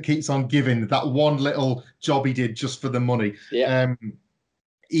gift that keeps on giving, that one little job he did just for the money. Yeah.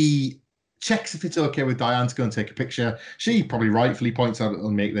 He checks if it's okay with Diane to go and take a picture. She probably rightfully points out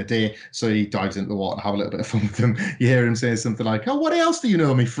it'll make their day, so he dives into the water and have a little bit of fun with them. You hear him say something like, "Oh, what else do you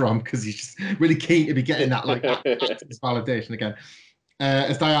know me from?" Because he's just really keen to be getting that validation again.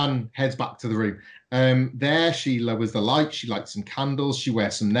 As Diane heads back to the room, there she lowers the light. She lights some candles. She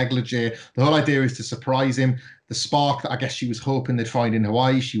wears some negligee. The whole idea is to surprise him. The spark that I guess she was hoping they'd find in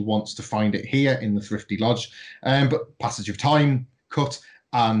Hawaii, she wants to find it here in the Thrifty Lodge. But passage of time, cut,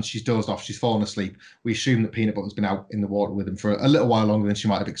 and she's dozed off. She's fallen asleep. We assume that Peanut Butter's been out in the water with him for a little while longer than she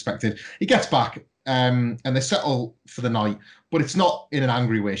might have expected. He gets back, and they settle for the night, but it's not in an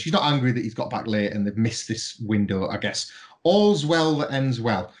angry way. She's not angry that he's got back late and they've missed this window, I guess. All's well that ends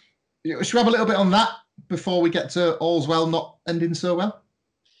well. Should we have a little bit on that before we get to all's well not ending so well?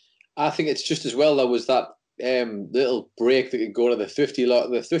 I think it's just as well there was that little break that could go to the Thrifty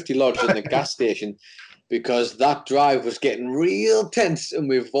Lodge and the gas station, because that drive was getting real tense, and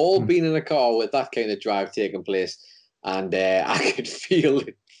we've all been in a car with that kind of drive taking place, and I could feel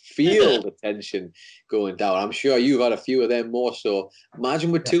the tension going down. I'm sure you've had a few of them more so.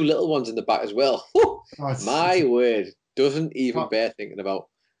 Imagine with two little ones in the back as well. My word, doesn't even bear thinking about.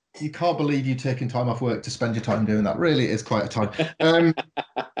 You can't believe you're taking time off work to spend your time doing that. Really, it is quite a time.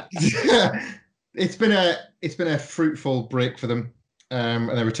 It's been a fruitful break for them, and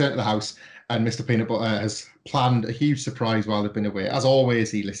they return to the house. And Mr. Peanut Butter has planned a huge surprise while they've been away. As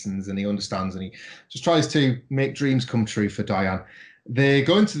always, he listens and he understands, and he just tries to make dreams come true for Diane. They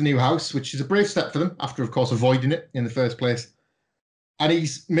go into the new house, which is a brave step for them after, of course, avoiding it in the first place. And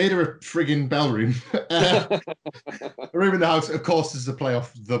he's made her a frigging bell room. A room in the house, of course, is a play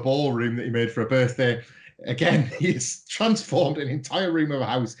off the ballroom that he made for a birthday. Again, he's transformed an entire room of a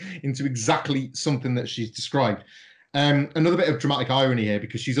house into exactly something that she's described. Another bit of dramatic irony here,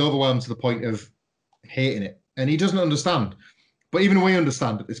 because she's overwhelmed to the point of hating it, and he doesn't understand. But even we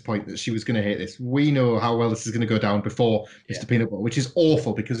understand at this point that she was going to hate this. We know how well this is going to go down before Mr. Peanut Butter, which is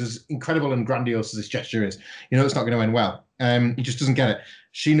awful, because as incredible and grandiose as this gesture is, it's not going to end well. He just doesn't get it.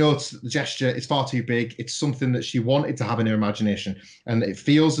 She notes that the gesture is far too big. It's something that she wanted to have in her imagination, and it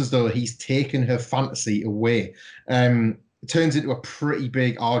feels as though he's taken her fantasy away. It turns into a pretty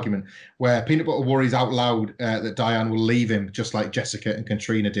big argument where Peanut Butter worries out loud that Diane will leave him, just like Jessica and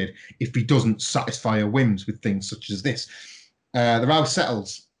Katrina did, if he doesn't satisfy her whims with things such as this. The row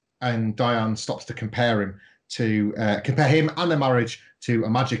settles, and Diane stops to compare him and their marriage to a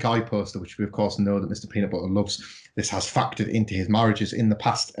Magic Eye poster, which we of course know that Mr. Peanut Butter loves. This has factored into his marriages in the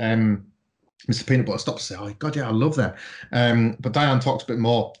past. Mr. Peanut Butter stops to say, "Oh God, yeah, I love that." But Diane talks a bit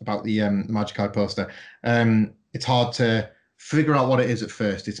more about the Magic Eye poster. It's hard to figure out what it is at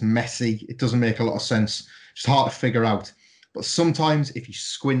first. It's messy. It doesn't make a lot of sense. It's hard to figure out. But sometimes if you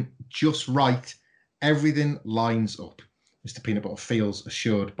squint just right, everything lines up. Mr. Peanut Butter feels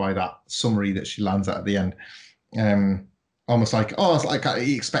assured by that summary that she lands at the end. Almost like, it's like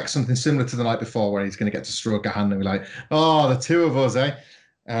he expects something similar to the night before, where he's going to get to stroke her hand and be like, "Oh, the two of us, eh?"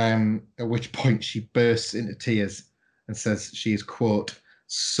 At which point she bursts into tears and says she is, quote,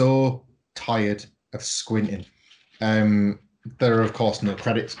 "so tired of squinting." There are, of course, no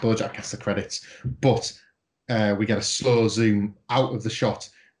credits. Bojack gets the credits, but we get a slow zoom out of the shot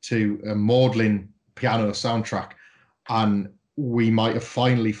to a maudlin piano soundtrack, and we might have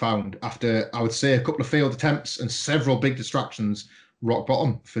finally found, after I would say a couple of failed attempts and several big distractions, rock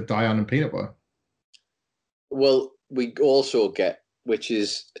bottom for Diane and Peanut Butter. Well, we also get, which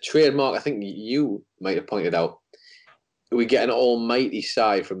is a trademark, I think you might have pointed out, we get an almighty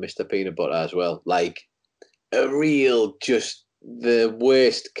sigh from Mr. Peanut Butter as well. Like a real, just the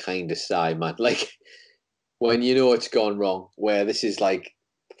worst kind of sigh, man. Like when you know it's gone wrong, where this is like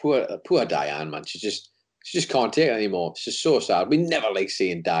poor Diane, man. She just can't take it anymore. It's just so sad. We never like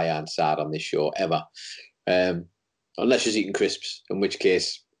seeing Diane sad on this show ever, unless she's eating crisps, in which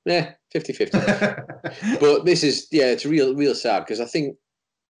case, 50-50. But this is, it's real sad, because I think,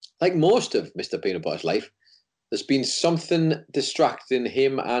 like most of Mr. Peanut Butter's life, there's been something distracting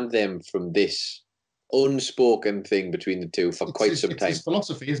him and them from this unspoken thing between the two for quite some time. It's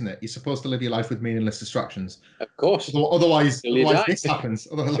philosophy, isn't it? You're supposed to live your life with meaningless distractions. Of course. Otherwise this happens.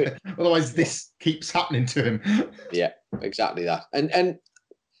 Otherwise this keeps happening to him. Yeah, exactly that. And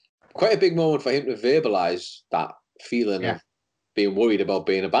quite a big moment for him to verbalise that feeling of being worried about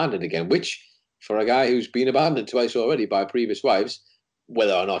being abandoned again, which for a guy who's been abandoned twice already by previous wives,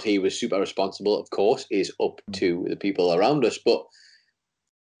 whether or not he was super responsible, of course, is up to the people around us. But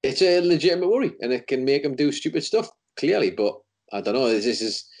it's a legitimate worry, and it can make him do stupid stuff, clearly. But I don't know, this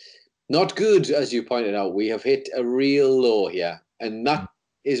is not good, as you pointed out. We have hit a real low here, and that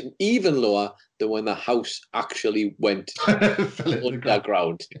is even lower than when the house actually went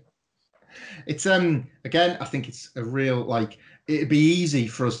underground. It's again, I think it's a real, like, it'd be easy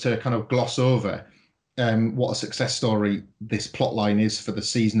for us to kind of gloss over what a success story this plot line is for the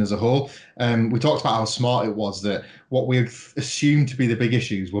season as a whole. We talked about how smart it was that what we assumed to be the big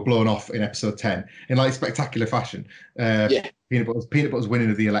issues were blown off in episode 10 in like spectacular fashion. Peanut Butter's winning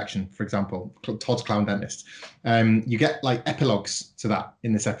of the election, for example, Todd's clown dentist. You get like epilogues to that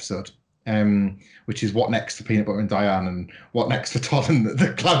in this episode, which is what next for Peanut Butter and Diane, and what next for Todd and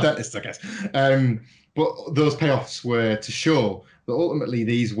the clown dentist, I guess. But those payoffs were to show that ultimately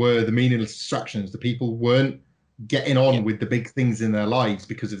these were the meaningless distractions. The people weren't getting on with the big things in their lives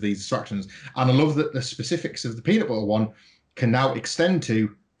because of these distractions. And I love that the specifics of the Peanut Butter one can now extend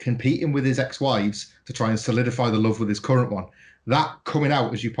to competing with his ex-wives to try and solidify the love with his current one. That coming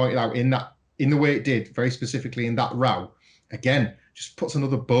out, as you pointed out, in the way it did, very specifically in that row, again, just puts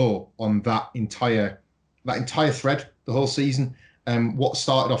another bow on that entire thread, the whole season. What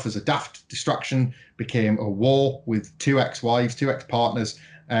started off as a daft distraction became a war with two ex-wives, two ex-partners,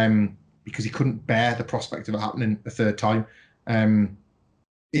 because he couldn't bear the prospect of it happening a third time.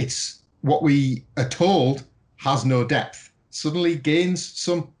 It's what we are told has no depth, suddenly gains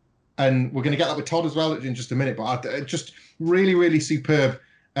some. And we're going to get that with Todd as well in just a minute. But just really, really superb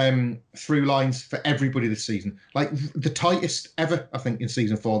through lines for everybody this season. Like the tightest ever, I think, in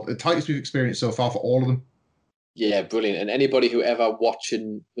season 4. The tightest we've experienced so far for all of them. Yeah, brilliant. And anybody who ever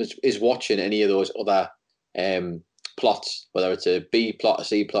is watching any of those other plots, whether it's a B plot, a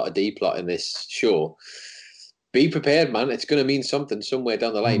C plot, a D plot in this show, be prepared, man. It's going to mean something somewhere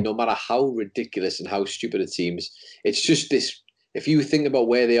down the line, no matter how ridiculous and how stupid it seems. It's just this. If you think about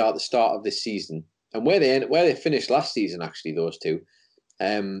where they are at the start of this season and where they finished last season, actually, those two,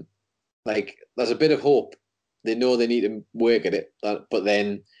 like there's a bit of hope. They know they need to work at it, but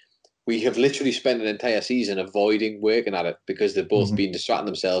then we have literally spent an entire season avoiding working at it because they've both been distracting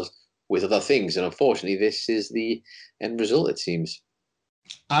themselves with other things. And unfortunately, this is the end result, it seems.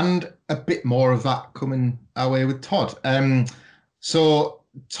 And a bit more of that coming our way with Todd. So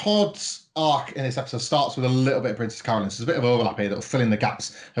Todd's arc in this episode starts with a little bit of Princess Carolyn. So there's a bit of overlap here that will fill in the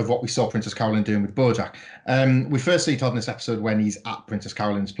gaps of what we saw Princess Carolyn doing with Bojack. We first see Todd in this episode when he's at Princess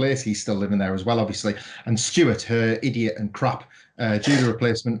Carolyn's place. He's still living there as well, obviously. And Stuart, her idiot and crap Judah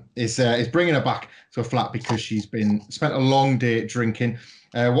replacement, is bringing her back to a flat because she's spent a long day drinking.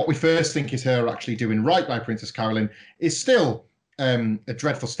 What we first think is her actually doing right by Princess Carolyn is still a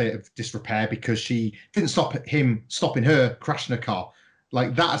dreadful state of disrepair because she didn't stop him stopping her crashing her car.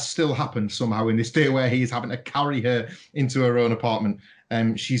 Like that has still happened somehow in this day where he is having to carry her into her own apartment.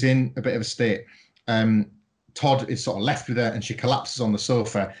 She's in a bit of a state. Todd is sort of left with her and she collapses on the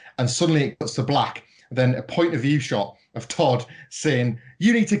sofa and suddenly it cuts to black. Then a point of view shot of Todd saying,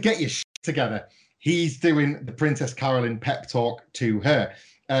 "You need to get your shit together." He's doing the Princess Carolyn pep talk to her.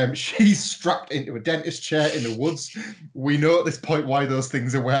 She's strapped into a dentist chair in the woods. We know at this point why those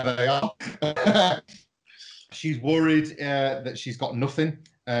things are where they are. She's worried that she's got nothing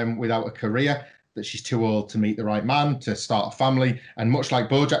without a career, that she's too old to meet the right man, to start a family. And much like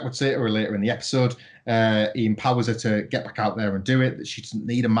Bojack would say to her later in the episode, he empowers her to get back out there and do it, that she doesn't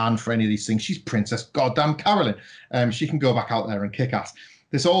need a man for any of these things. She's Princess goddamn Carolyn. She can go back out there and kick ass.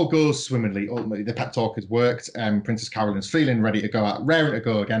 this all goes swimmingly. Ultimately, the pep talk has worked. Princess Carolyn's feeling ready to go out, raring to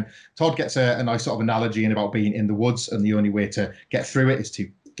go again. Todd gets a nice sort of analogy in about being in the woods, and the only way to get through it is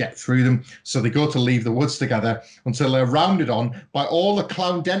to get through them. So they go to leave the woods together until they're rounded on by all the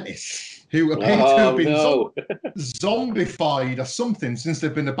clown dentists who appear to have been zombified or something since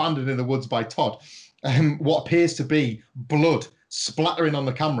they've been abandoned in the woods by Todd. What appears to be blood splattering on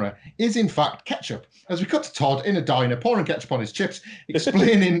the camera is in fact ketchup. As we cut to Todd in a diner pouring ketchup on his chips,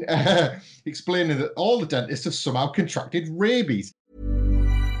 explaining that all the dentists have somehow contracted rabies.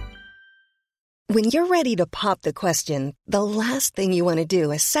 When you're ready to pop the question, the last thing you want to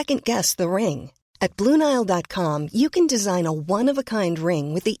do is second-guess the ring. At BlueNile.com, you can design a one-of-a-kind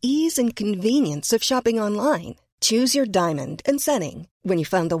ring with the ease and convenience of shopping online. Choose your diamond and setting. When you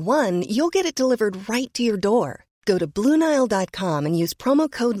find the one, you'll get it delivered right to your door. Go to BlueNile.com and use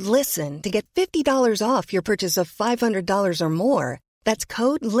promo code LISTEN to get $50 off your purchase of $500 or more. That's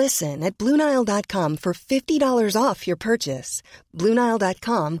code LISTEN at BlueNile.com for $50 off your purchase.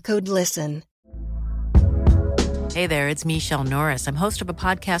 BlueNile.com, code LISTEN. Hey there, it's Michelle Norris. I'm host of a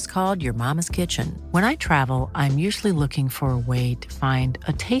podcast called Your Mama's Kitchen. When I travel, I'm usually looking for a way to find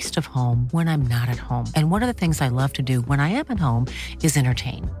a taste of home when I'm not at home. And one of the things I love to do when I am at home is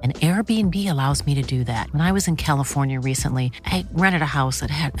entertain. And Airbnb allows me to do that. When I was in California recently, I rented a house that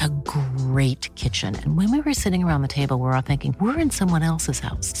had a great kitchen. And when we were sitting around the table, we were all thinking, we're in someone else's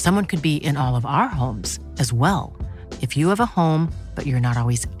house. Someone could be in all of our homes as well. If you have a home, but you're not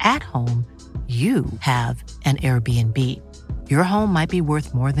always at home, you have an Airbnb. Your home might be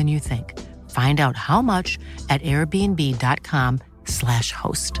worth more than you think. Find out how much at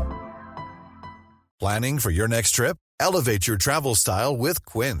airbnb.com/host. Planning for your next trip? Elevate your travel style with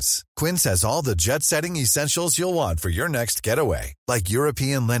Quince. Quince has all the jet-setting essentials you'll want for your next getaway, like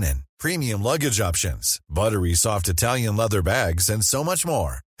European linen, premium luggage options, buttery soft Italian leather bags, and so much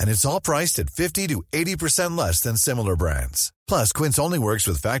more. And it's all priced at 50 to 80% less than similar brands. Plus, Quince only works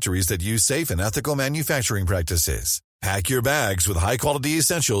with factories that use safe and ethical manufacturing practices. Pack your bags with high-quality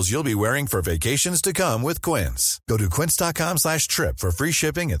essentials you'll be wearing for vacations to come with Quince. Go to quince.com/trip for free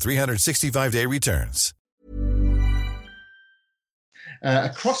shipping and 365-day returns.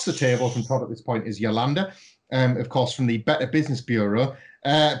 Across the table from Todd at this point is Yolanda, of course, from the Better Business Bureau,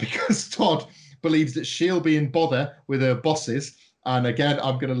 because Todd believes that she'll be in bother with her bosses. And again,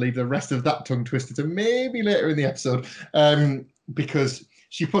 I'm going to leave the rest of that tongue twister to maybe later in the episode, because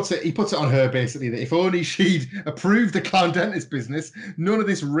he puts it on her basically that if only she'd approved the clown dentist business, none of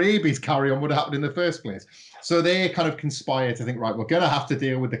this rabies carry on would happen in the first place. So they kind of conspire to think, right, we're going to have to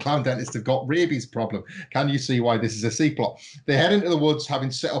deal with the clown dentist who've got rabies problem. Can you see why this is a C-plot? They head into the woods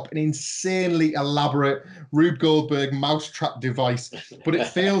having set up an insanely elaborate Rube Goldberg mousetrap device, but it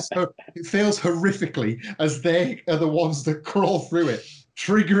fails horrifically as they are the ones that crawl through it,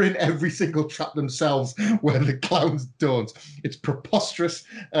 triggering every single trap themselves where the clowns don't. It's preposterous,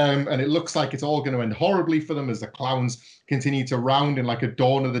 and it looks like it's all going to end horribly for them as the clowns continue to round in like a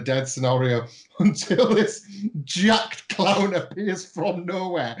Dawn of the Dead scenario until this jacked clown appears from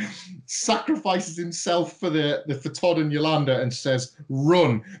nowhere, sacrifices himself for Todd and Yolanda and says,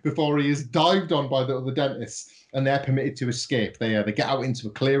 run, before he is dived on by the other dentists, and they're permitted to escape. They get out into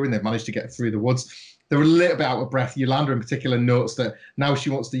a clearing. They've managed to get through the woods. They're a little bit out of breath. Yolanda in particular notes that now she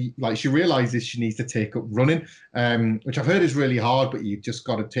wants to, she realizes she needs to take up running, which I've heard is really hard, but you just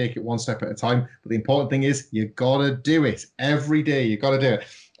got to take it one step at a time. But the important thing is you got to do it every day. You got to do it.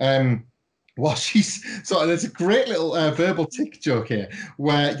 There's a great little verbal tick joke here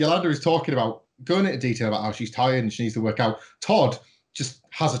where Yolanda is talking about going into detail about how she's tired and she needs to work out. Todd just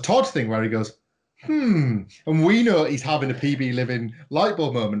has a Todd thing where he goes, and we know he's having a PB Living light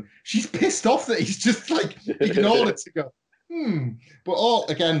bulb moment. She's pissed off that he's just like ignored it to go, But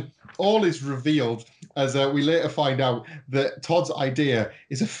all is revealed as we later find out that Todd's idea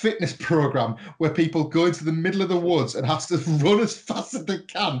is a fitness program where people go into the middle of the woods and have to run as fast as they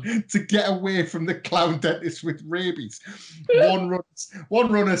can to get away from the clown dentist with rabies. One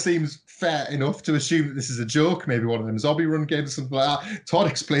runner seems fair enough to assume that this is a joke, maybe one of them zombie run games or something like that. Todd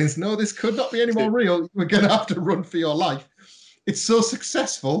explains, no, this could not be any more real. We're going to have to run for your life. It's so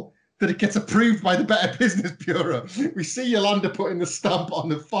successful that it gets approved by the Better Business Bureau. We see Yolanda putting the stamp on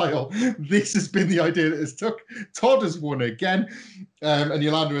the file. This has been the idea that has took. Todd has won again. And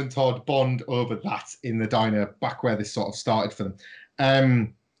Yolanda and Todd bond over that in the diner back where this sort of started for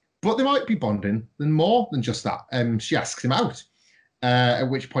them. But they might be bonding than more than just that. She asks him out, at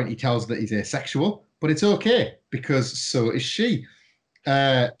which point he tells her that he's asexual, but it's okay because so is she.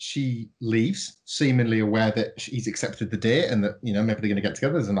 She leaves, seemingly aware that he's accepted the date and that, maybe they're going to get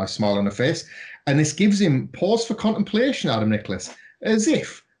together. There's a nice smile on her face. And this gives him pause for contemplation, Adam Nicholas, as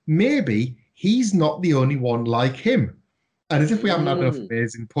if maybe he's not the only one like him. And as if we haven't had enough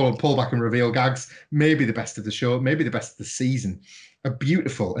amazing pull back and reveal gags, maybe the best of the show, maybe the best of the season. A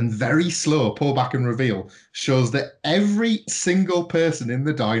beautiful and very slow pull back and reveal shows that every single person in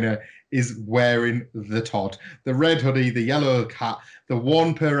the diner is wearing the Todd. The red hoodie, the yellow hat, the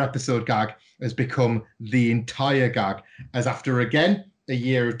one per episode gag has become the entire gag. As after, again, a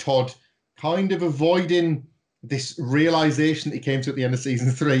year of Todd kind of avoiding this realization that he came to at the end of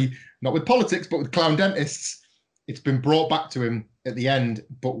season 3, not with politics, but with clown dentists, it's been brought back to him at the end,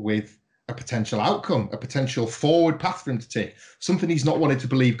 but with a potential outcome, a potential forward path for him to take. Something he's not wanted to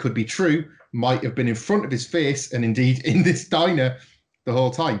believe could be true might have been in front of his face and indeed in this diner the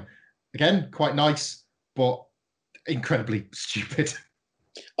whole time. Again, quite nice, but incredibly stupid.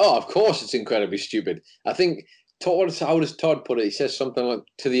 Oh, of course it's incredibly stupid. I think, how does Todd put it? He says something like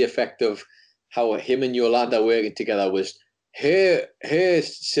to the effect of how him and Yolanda working together was her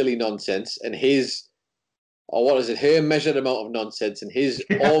silly nonsense and his, or what is it, her measured amount of nonsense and his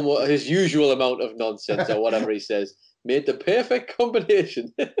almost his usual amount of nonsense, or whatever he says, made the perfect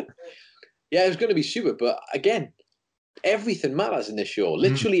combination. Yeah, it was going to be stupid, but again, everything matters in this show,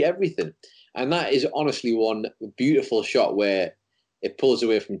 literally everything. And that is honestly one beautiful shot where it pulls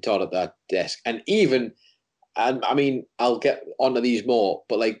away from Todd at that desk. And even, and I mean, I'll get onto these more,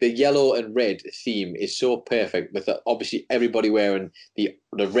 but like the yellow and red theme is so perfect with obviously everybody wearing the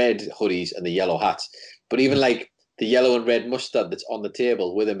red hoodies and the yellow hats. But even like the yellow and red mustard that's on the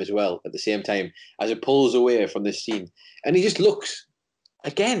table with him as well at the same time as it pulls away from this scene. And he just looks,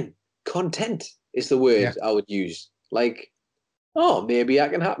 again, content is the word I would use. Like, oh, maybe I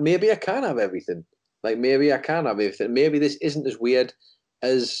can have everything. Like, maybe I can have everything. Maybe this isn't as weird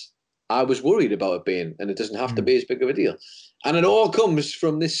as I was worried about it being, and it doesn't have to be as big of a deal. And it all comes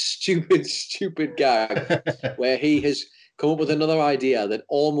from this stupid gag where he has come up with another idea that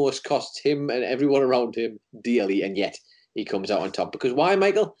almost costs him and everyone around him dearly, and yet he comes out on top. Because why,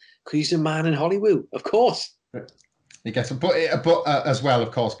 Michael? Because he's a man in Hollywood, of course. He gets, but as well, of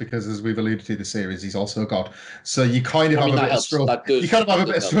course, because as we've alluded to the series, he's also God. So you kind of have a bit of stroke. You kind of have a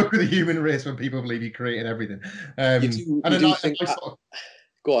bit of stroke with the human race when people believe you created everything.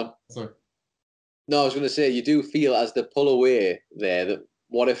 Go on. Sorry. No, I was going to say, you do feel as they pull away there that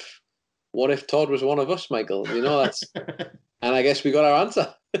what if Todd was one of us, Michael? You know, that's, and I guess we got our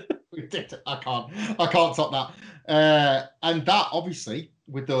answer. We did. I can't top that. And that obviously,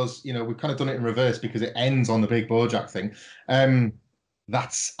 with those, you know, we've kind of done it in reverse because it ends on the big Bojack thing.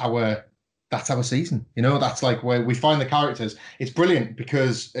 That's our season. You know, that's like where we find the characters. It's brilliant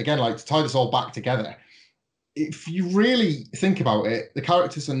because, again, like to tie this all back together, if you really think about it, the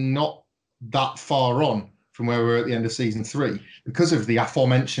characters are not that far on from where we were at the end of season 3 because of the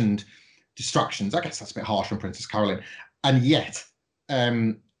aforementioned distractions. I guess that's a bit harsh on Princess Carolyn. And yet,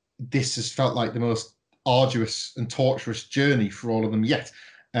 this has felt like the most arduous and torturous journey for all of them yet.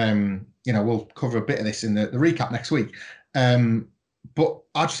 You know, we'll cover a bit of this in the recap next week. But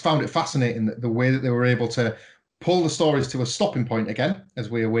I just found it fascinating that the way that they were able to pull the stories to a stopping point again as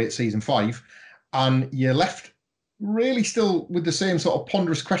we await season 5. And you're left really still with the same sort of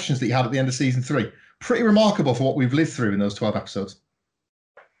ponderous questions that you had at the end of season 3. Pretty remarkable for what we've lived through in those 12 episodes.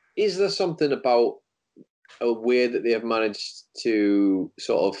 Is there something about a way that they have managed to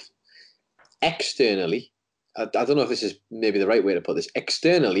sort of externally, I don't know if this is maybe the right way to put this,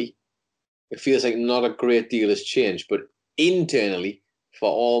 externally, it feels like not a great deal has changed, but internally, for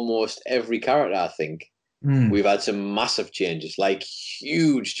almost every character, I think, we've had some massive changes, like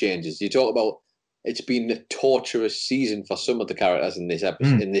huge changes. You talk about it's been a torturous season for some of the characters in this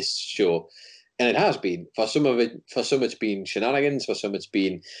episode, in this show, and it has been. For some it's been shenanigans. For some, it's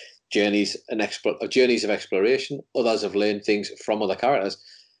been journeys of exploration. Others have learned things from other characters.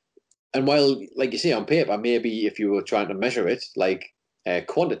 And while, like you say, on paper, maybe if you were trying to measure it, like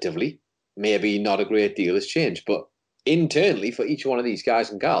quantitatively, maybe not a great deal has changed. But internally, for each one of these guys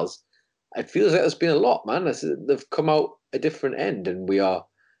and gals, it feels like there's been a lot, man. They've come out a different end, and we are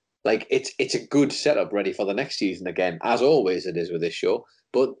like, it's a good setup ready for the next season again, as always it is with this show.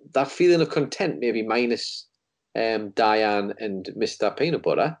 But that feeling of content, maybe minus Diane and Mr. Peanut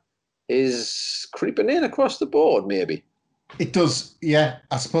Butter, is creeping in across the board, maybe. It does, yeah.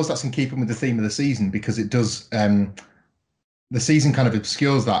 I suppose that's in keeping with the theme of the season, because it does. The season kind of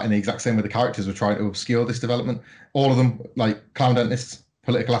obscures that in the exact same way the characters were trying to obscure this development. All of them, like clown dentists,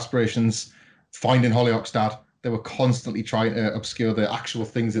 political aspirations, finding Hollyhock's dad, they were constantly trying to obscure the actual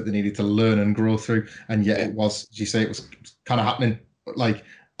things that they needed to learn and grow through. And yet it was, as you say, it was kind of happening, like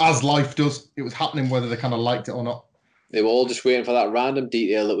as life does. It was happening whether they kind of liked it or not. They were all just waiting for that random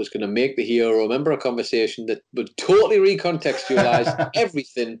detail that was going to make the hero remember a conversation that would totally recontextualize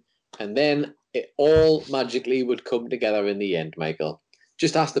everything, and then it all magically would come together in the end, Michael.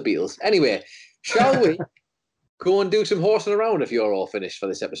 Just ask the Beatles. Anyway, shall we go and do some horsing around if you're all finished for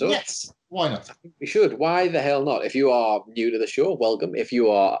this episode? Yes, why not? I think we should. Why the hell not? If you are new to the show, welcome. If you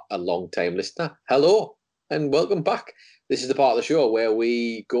are a long-time listener, hello and welcome back. This is the part of the show where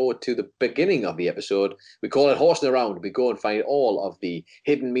we go to the beginning of the episode. We call it horsing around. We go and find all of the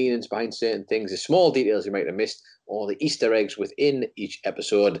hidden meanings behind certain things, the small details you might have missed, or the Easter eggs within each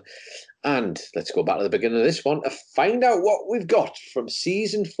episode. And let's go back to the beginning of this one to find out what we've got from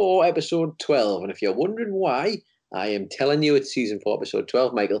Season 4, Episode 12. And if you're wondering why I am telling you it's Season 4, Episode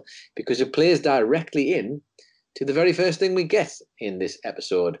 12, Michael, because it plays directly in to the very first thing we get in this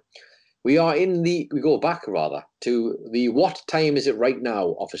episode. We go back to the what time is it right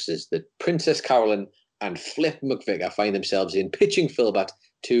now offices that Princess Carolyn and Flip McVicker find themselves in, pitching Filbert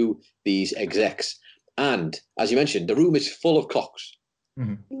to these execs. And as you mentioned, the room is full of clocks.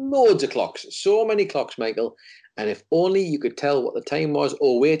 Mm-hmm. Loads of clocks. So many clocks, Michael. And if only you could tell what the time was.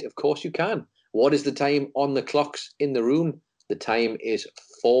 Oh, wait, of course you can. What is the time on the clocks in the room? The time is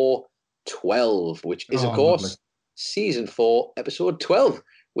 4:12, which is, of course, lovely. Season 4, Episode 12.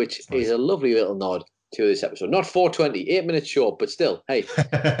 Which is a lovely little nod to this episode. Not 4:20, 8 minutes short, but still, hey,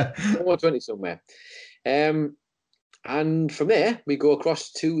 4:20 somewhere. And from there, we go across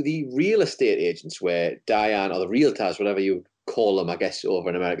to the real estate agents where Diane, or the realtors, whatever you call them, I guess, over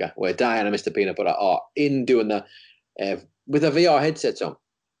in America, where Diane and Mr. Peanut Butter are in doing the, with their VR headsets on,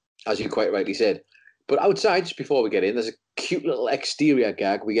 as you quite rightly said. But outside, just before we get in, there's a cute little exterior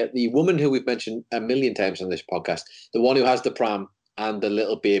gag. We get the woman who we've mentioned a million times on this podcast, the one who has the pram, and the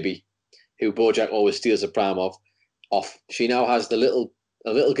little baby who Bojack always steals the pram off. She now has a little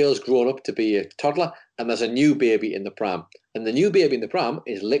girl's grown up to be a toddler, and there's a new baby in the pram. And the new baby in the pram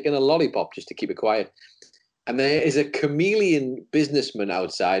is licking a lollipop just to keep it quiet. And there is a chameleon businessman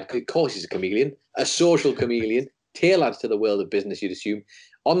outside. Of course he's a chameleon, a social chameleon, tailored to the world of business, you'd assume,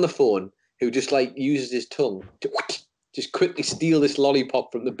 on the phone, who just like uses his tongue to just quickly steal this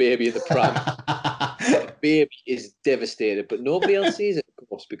lollipop from the baby in the pram. The baby is devastated, but nobody else sees it, of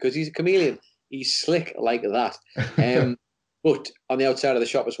course, because he's a chameleon. He's slick like that. But on the outside of the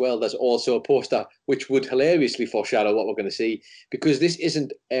shop as well, there's also a poster which would hilariously foreshadow what we're going to see, because this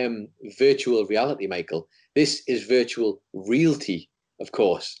isn't virtual reality, Michael. This is virtual realty, of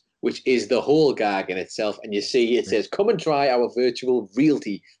course, which is the whole gag in itself. And you see, it says, "Come and try our virtual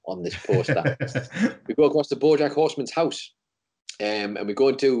realty" on this poster. We go across to Bojack Horseman's house, and we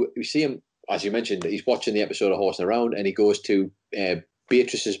see him, as you mentioned, he's watching the episode of Horsing Around, and he goes to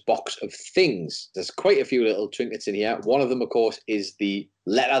Beatrice's box of things. There's quite a few little trinkets in here. One of them, of course, is the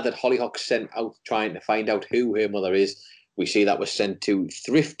letter that Hollyhock sent out trying to find out who her mother is. We see that was sent to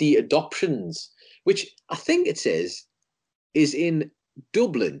Thrifty Adoptions, which I think it says is in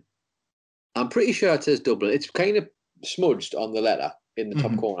Dublin. I'm pretty sure it says Dublin. It's kind of smudged on the letter in the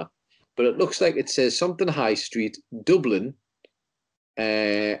top corner, but it looks like it says something High Street, Dublin,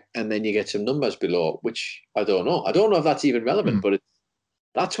 and then you get some numbers below, which I don't know. I don't know if that's even relevant, but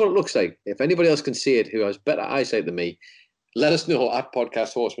that's what it looks like. If anybody else can see it who has better eyesight than me, let us know at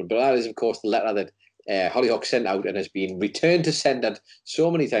Podcast Horseman. But that is, of course, the letter that Hollyhock sent out and has been returned to sender so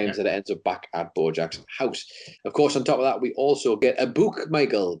many times that it ends up back at Bojack's house. Of course, on top of that, we also get a book,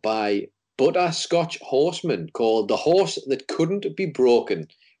 Michael, by Butterscotch Horseman called The Horse That Couldn't Be Broken,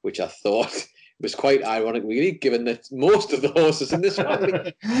 which I thought was quite ironic, really, given that most of the horses in this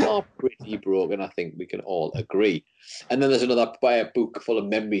family are pretty broken. I think we can all agree. And then there's another book full of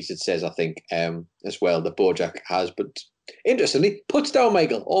memories, it says, I think, as well, that Bojack has. But interestingly, puts down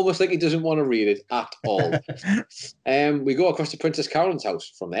Michael, almost like he doesn't want to read it at all. We go across to Princess Carolyn's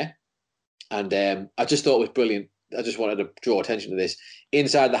house from there. And I just thought it was brilliant. I just wanted to draw attention to this.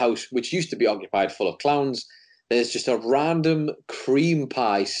 Inside the house, which used to be occupied full of clowns, there's just a random cream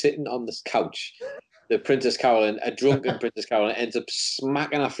pie sitting on this couch that Princess Carolyn, a drunken Princess Carolyn, ends up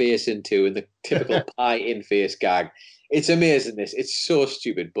smacking her face into in the typical pie in face gag. It's amazing, this. It's so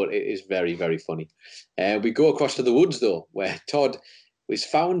stupid, but it is very, very funny. We go across to the woods, though, where Todd is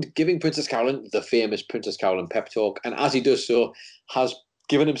found giving Princess Carolyn the famous Princess Carolyn pep talk. And as he does so, has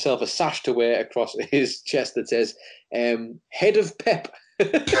given himself a sash to wear across his chest that says, "Head of Pep."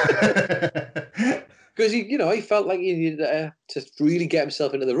 Because he felt like he needed to really get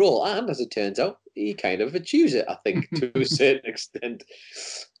himself into the role. And as it turns out, he kind of achieves it, I think, to a certain extent.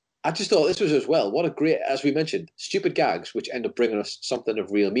 I just thought this was as well. What a great, as we mentioned, stupid gags, which end up bringing us something of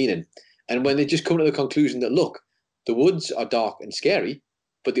real meaning. And when they just come to the conclusion that, look, the woods are dark and scary,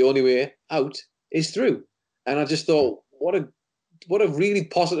 but the only way out is through. And I just thought, what a really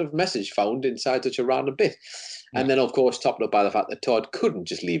positive message found inside such a random bit. And then, of course, topped up by the fact that Todd couldn't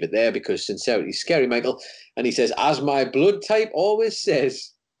just leave it there because sincerity is scary, Michael. And he says, as my blood type always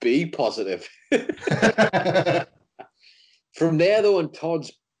says, be positive. From there, though, and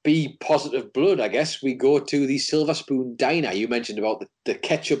Todd's be positive blood, I guess, we go to the Silver Spoon Diner. You mentioned about the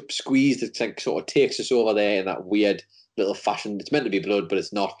ketchup squeeze that sort of takes us over there in that weird little fashion. It's meant to be blood, but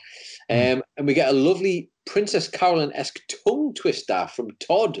it's not. And we get a lovely Princess Carolyn-esque tongue twister from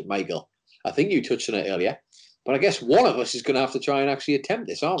Todd, Michael. I think you touched on it earlier. But I guess one of us is going to have to try and actually attempt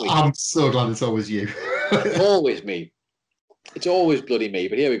this, aren't we? I'm so glad it's always you. It's always me. It's always bloody me,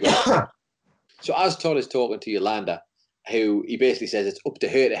 but here we go. So as Todd is talking to Yolanda, who he basically says it's up to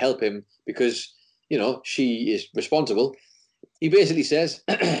her to help him because, you know, she is responsible. He basically says,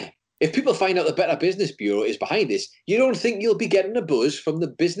 if people find out the Better Business Bureau is behind this, you don't think you'll be getting a buzz from the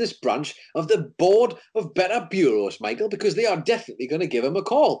business branch of the Board of Better Bureaus, Michael, because they are definitely going to give him a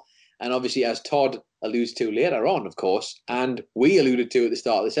call. And obviously, as Todd alludes to later on, of course, and we alluded to at the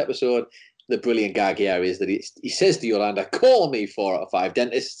start of this episode, the brilliant gag here is that he says to Yolanda, call me 4 out of 5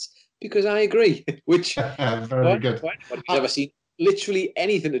 dentists, because I agree. Which, very good. I've never seen literally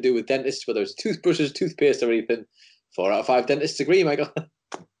anything to do with dentists, whether it's toothbrushes, toothpaste, or anything. 4 out of 5 dentists agree, Michael.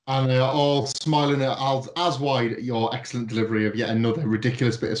 And they are all smiling as wide at your excellent delivery of yet another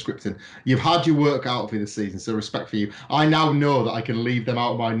ridiculous bit of scripting. You've had your work out of me this season, so respect for you. I now know that I can leave them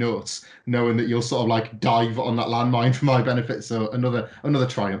out of my notes, knowing that you'll sort of like dive on that landmine for my benefit. So another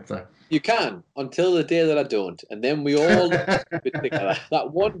triumph there. You can, until the day that I don't. And then we all together.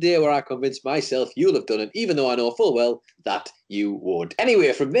 That one day where I convince myself you'll have done it, even though I know full well that you would.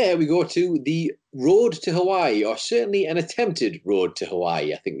 Anyway, from there we go to the road to Hawaii, or certainly an attempted road to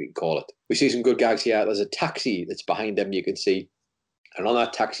Hawaii, I think we can call it. We see some good gags here. There's a taxi that's behind them, you can see. And on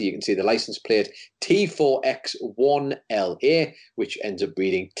that taxi, you can see the license plate T4X1LA, which ends up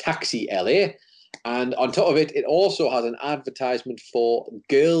reading Taxi LA. And on top of it, it also has an advertisement for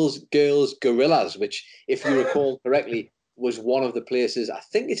Girls Gorillas, which, if you recall correctly, was one of the places, I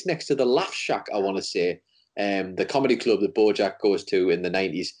think it's next to the Laugh Shack, I want to say, the comedy club that Bojack goes to in the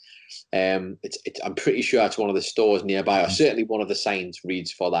 90s. I'm pretty sure it's one of the stores nearby, or certainly one of the signs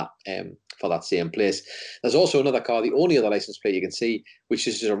reads for that same place. There's also another car, the only other license plate you can see, which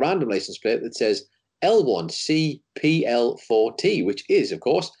is just a random license plate that says L1CPL4T, which is, of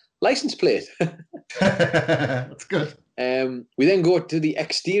course, license plate. That's good. We then go to the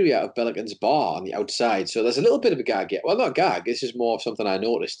exterior of Bellican's bar on the outside. So there's a little bit of a gag here. Well, not a gag. This is more of something I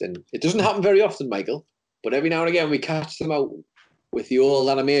noticed. And it doesn't happen very often, Michael. But every now and again, we catch them out with the old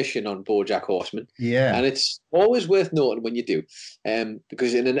animation on BoJack Horseman. Yeah. And it's always worth noting when you do.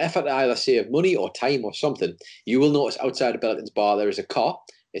 Because in an effort to either save money or time or something, you will notice outside of Bellican's bar there is a car.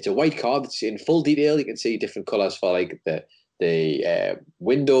 It's a white car that's in full detail. You can see different colours for like the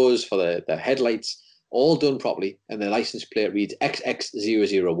windows, for the headlights, all done properly, and the license plate reads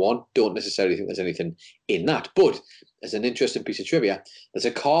XX001. Don't necessarily think there's anything in that, but as an interesting piece of trivia, there's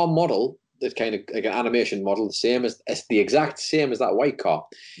a car model that's kind of like an animation model, the same as the exact same as that white car,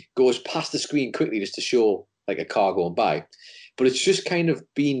 goes past the screen quickly just to show like a car going by, but it's just kind of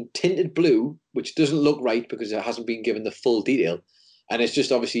been tinted blue, which doesn't look right because it hasn't been given the full detail. And it's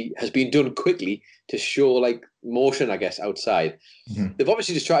just obviously has been done quickly to show like motion, I guess, outside. Mm-hmm. They've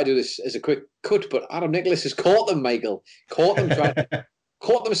obviously just tried to do this as a quick cut, but Adam Nicholas has caught them, Michael. Caught them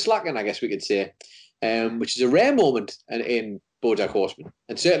slacking, I guess we could say, which is a rare moment in BoJack Horseman.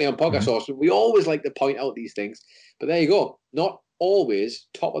 And certainly on Podcast Horseman, we always like to point out these things. But there you go. Not always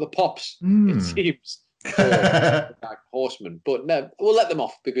top of the pops, it seems. Horseman, but no, we'll let them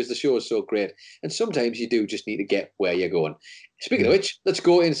off because the show is so great, and sometimes you do just need to get where you're going. Speaking of which, let's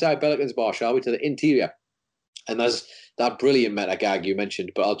go inside Bellican's bar, shall we, to the interior. And there's that brilliant meta gag you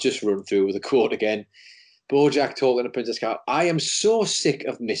mentioned, but I'll just run through with a quote again. Bojack talking to Princess Carol. I am so sick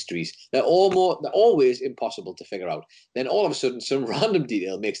of mysteries. They're always impossible to figure out. Then all of a sudden, some random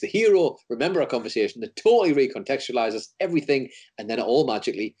detail makes the hero remember a conversation that totally recontextualizes everything, and then it all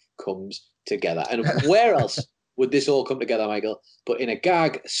magically comes together. And where else would this all come together, Michael, but in a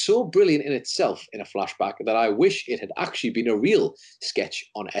gag so brilliant in itself in a flashback that I wish it had actually been a real sketch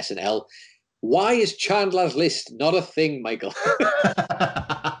on SNL. Why is Chandler's List not a thing, Michael?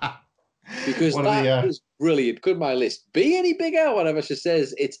 Because that is brilliant. Could my list be any bigger? Whatever she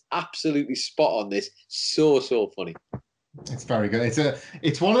says, it's absolutely spot on. This so funny. It's very good.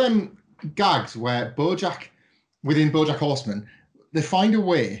 It's one of them gags where BoJack, within BoJack Horseman, they find a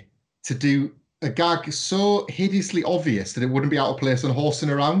way to do a gag so hideously obvious that it wouldn't be out of place on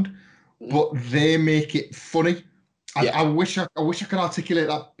Horsing Around, but they make it funny. I wish I could articulate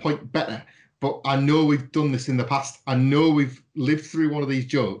that point better, but I know we've done this in the past. I know we've lived through one of these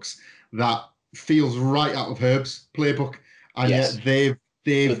jokes that feels right out of Herb's playbook, and Yes. yet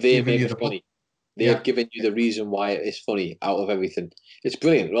they've given make you it the funny. They've given you the reason why it's funny out of everything. It's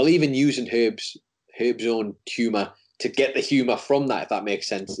brilliant. Well, even using Herb's own humour to get the humour from that, if that makes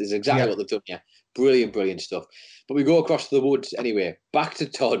sense, is exactly what they've done here. Brilliant, brilliant stuff. But we go across to the woods anyway. Back to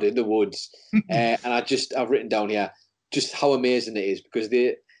Todd in the woods. And I've written down here just how amazing it is, because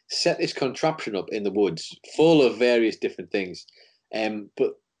they set this contraption up in the woods full of various different things.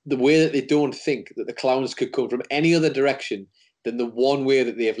 But the way that they don't think that the clowns could come from any other direction than the one way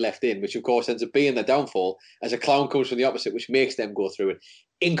that they have left in, which of course ends up being their downfall, as a clown comes from the opposite, which makes them go through it.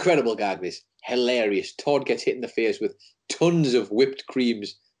 Incredible gag, this. Hilarious. Todd gets hit in the face with tons of whipped cream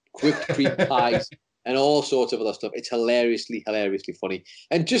pies, and all sorts of other stuff. It's hilariously funny.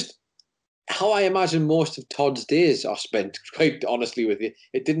 And just how I imagine most of Todd's days are spent, quite honestly with you.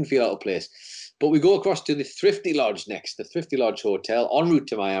 It didn't feel out of place. But we go across to the Thrifty Lodge next, the Thrifty Lodge Hotel, en route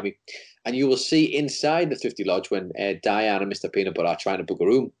to Miami. And you will see inside the Thrifty Lodge when Diane and Mr. Peanut Butter are trying to book a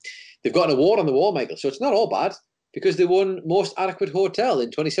room. They've got an award on the wall, Michael. So it's not all bad, because they won Most Adequate Hotel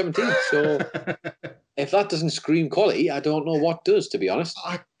in 2017. So if that doesn't scream quality, I don't know what does, to be honest.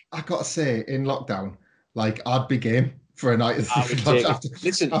 I got to say, in lockdown, like, I'd be game for a night at the Thrifty Lodge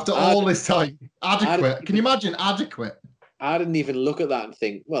after all this time. Adequate. Can you imagine adequate? I didn't even look at that and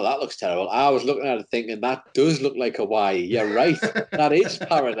think, well, that looks terrible. I was looking at it thinking, that does look like Hawaii. You're right. That is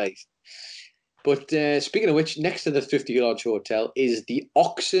paradise. But speaking of which, next to the Thrifty Lodge Hotel is the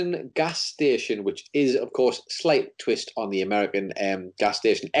Oxon gas station, which is, of course, slight twist on the American gas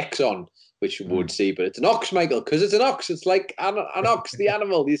station Exxon, which you would see. But it's an ox, Michael, because it's an ox. It's like an ox, the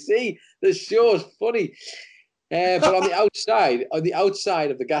animal. You see, the show is funny. But on the outside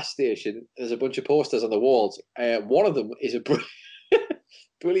of the gas station, there's a bunch of posters on the walls. One of them is a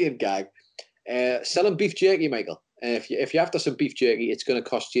brilliant gag. Selling beef jerky, Michael. If you're after some beef jerky, it's going to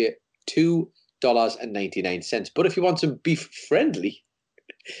cost you $2.99. But if you want some beef friendly,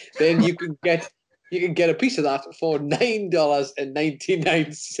 then you can get a piece of that for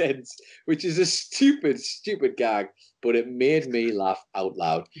 $9.99, which is a stupid gag, but it made me laugh out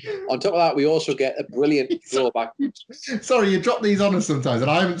loud. On top of that, we also get a brilliant throwback. Sorry, you drop these on us sometimes,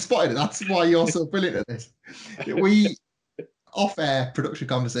 and I haven't spotted it. That's why you're so brilliant at this. We off-air production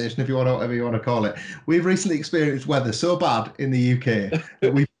conversation, if you want to, whatever you want to call it. We've recently experienced weather so bad in the UK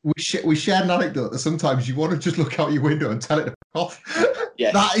that we shared an anecdote that sometimes you want to just look out your window and tell it to fuck off.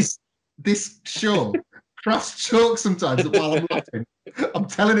 Yes. That is this show. Crafts joke sometimes while I'm laughing. I'm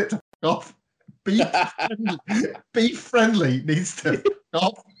telling it to fuck off. Beef friendly needs to fuck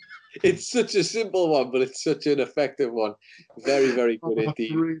off. It's such a simple one, but it's such an effective one. Very, very good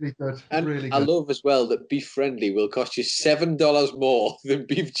indeed. Really good. And really good. I love as well that beef friendly will cost you $7 more than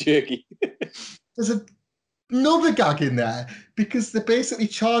beef jerky. There's another gag in there because they're basically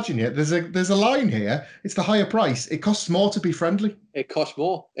charging you. There's a line here. It's the higher price. It costs more to be friendly. It costs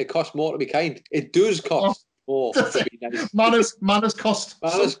more. It costs more to be kind. It does cost more to be nice. Manners cost.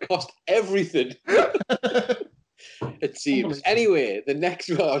 Manners cost everything. It seems. Anyway, the next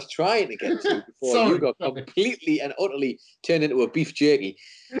one I was trying to get to before you got completely and utterly turned into a beef jerky.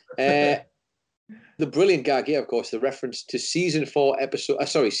 The brilliant gag here, of course, the reference to season 3,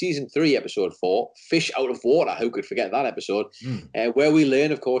 episode 4, Fish Out of Water. Who could forget that episode? Where we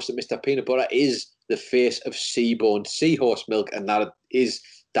learn, of course, that Mr. Peanut Butter is the face of Seaborn Seahorse Milk, and that is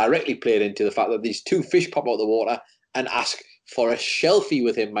directly played into the fact that these two fish pop out of the water and ask for a shelfie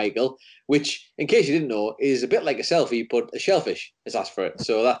with him, Michael, which, in case you didn't know, is a bit like a selfie, but a shellfish has asked for it.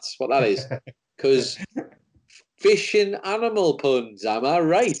 So that's what that is. Because fish and animal puns, am I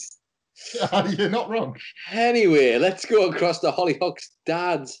right? You're not wrong. Anyway, let's go across to Hollyhock's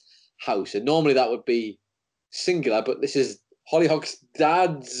dad's house. And normally that would be singular, but this is Hollyhock's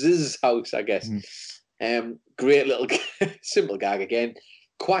dad's house, I guess. Great little simple gag again.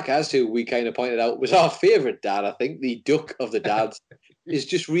 Quackers, who we kind of pointed out was our favourite dad, I think, the duck of the dads, is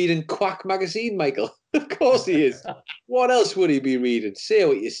just reading Quack magazine, Michael. Of course he is. What else would he be reading? Say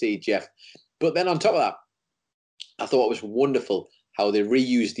what you see, Jeff. But then on top of that, I thought it was wonderful how they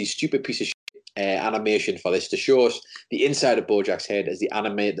reused the stupid piece of shit animation for this to show us the inside of Bojack's head as they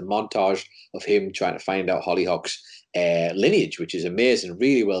animate the montage of him trying to find out Hollyhock's lineage, which is amazing,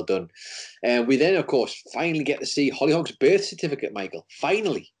 really well done. And we then, of course, finally get to see Hollyhock's birth certificate, Michael.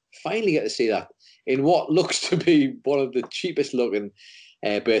 Finally get to see that in what looks to be one of the cheapest looking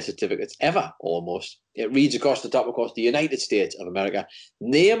birth certificates ever, almost. It reads across the top, of course, the United States of America.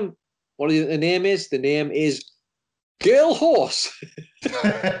 Name, what do you think the name is? The name is Girl Horse.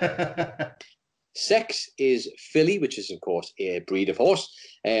 Sex is filly, which is, of course, a breed of horse.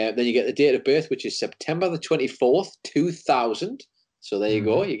 Then you get the date of birth, which is September the 24th, 2000. So there you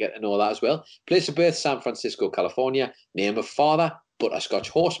go. You get to know that as well. Place of birth, San Francisco, California. Name of father, Butterscotch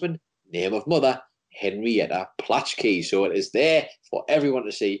Horseman. Name of mother, Henrietta Platchkey. So it is there for everyone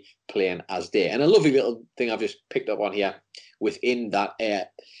to see, plain as day. And a lovely little thing I've just picked up on here within that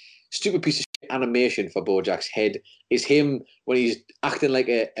stupid piece of animation for Bojack's head is him when he's acting like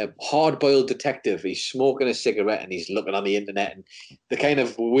a hard-boiled detective. He's smoking a cigarette and he's looking on the internet, and the kind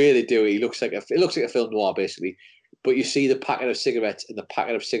of way they do it, it looks like a film noir basically. But you see the packet of cigarettes, and the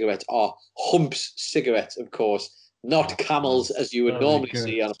packet of cigarettes are Humps cigarettes, of course, not Camels as you would normally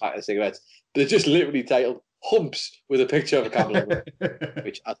see on a packet of cigarettes. They're just literally titled Humps with a picture of a camel,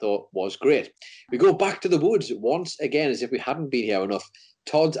 which I thought was great. We go back to the woods once again, as if we hadn't been here enough.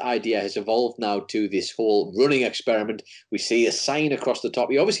 Todd's idea has evolved now to this whole running experiment. We see a sign across the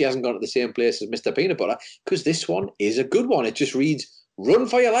top. He obviously hasn't gone to the same place as Mr. Peanut Butter, because this one is a good one. It just reads, "Run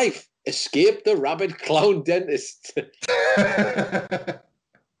for your life. Escape the rabid clown dentist."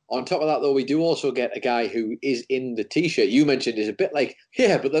 On top of that, though, we do also get a guy who is in the T-shirt you mentioned is a bit like,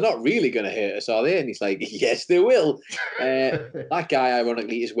 yeah, but they're not really going to hurt us, are they? And he's like, yes, they will. That guy,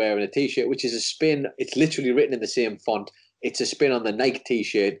 ironically, is wearing a T-shirt, which is a spin. It's literally written in the same font. It's a spin on the Nike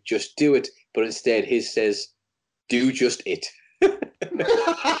T-shirt, just do it. But instead, his says, do just it.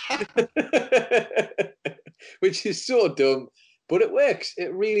 Which is so dumb, but it works.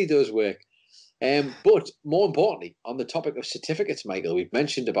 It really does work. But more importantly, on the topic of certificates, Michael, we've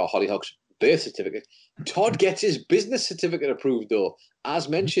mentioned about Hollyhock's birth certificate. Todd gets his business certificate approved, though. As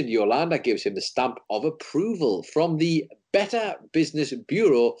mentioned, Yolanda gives him the stamp of approval from the Better Business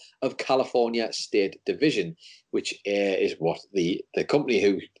Bureau of California State Division, which is what the company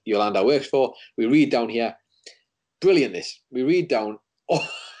who Yolanda works for. We read down here, brilliant this. We read down,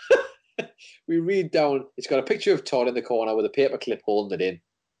 it's got a picture of Todd in the corner with a paper clip holding it in,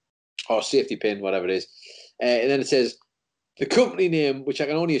 or safety pin, whatever it is. And then it says, the company name, which I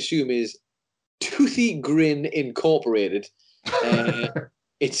can only assume is Toothy Grin Incorporated.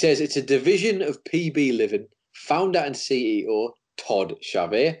 It says it's a division of PB Living, founder and CEO, Todd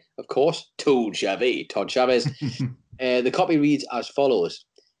Chavez. Of course, Todd Chavez. The copy reads as follows.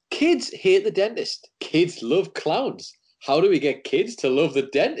 Kids hate the dentist. Kids love clowns. How do we get kids to love the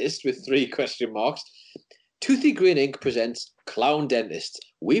dentist? With 3 question marks. Toothy Grin Inc. presents Clown Dentists.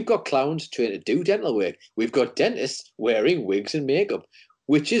 We've got clowns trained to do dental work. We've got dentists wearing wigs and makeup.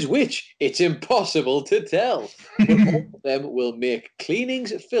 Which is which? It's impossible to tell. But all of them will make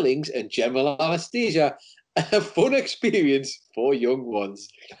cleanings, fillings, and general anesthesia a fun experience for young ones.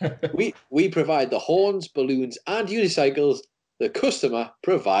 We provide the horns, balloons, and unicycles. The customer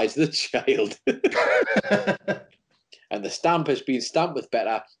provides the child. And the stamp has been stamped with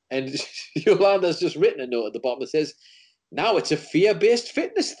Better. And Yolanda's just written a note at the bottom that says, now it's a fear-based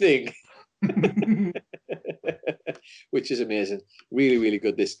fitness thing. Which is amazing. Really, really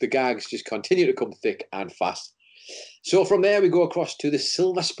good. The gags just continue to come thick and fast. So from there, we go across to the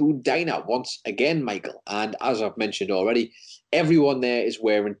Silver Spoon Diner once again, Michael. And as I've mentioned already, everyone there is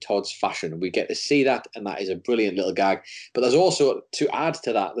wearing Todd's fashion. We get to see that, and that is a brilliant little gag. But there's also, to add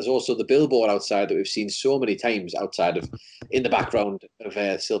to that, there's also the billboard outside that we've seen so many times outside of, in the background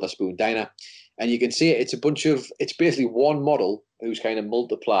of Silver Spoon Diner. And you can see it, it's basically one model who's kind of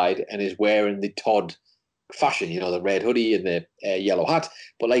multiplied and is wearing the Todd fashion, the red hoodie and the yellow hat.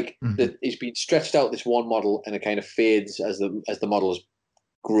 But it's been stretched out, this one model, and it kind of fades as the models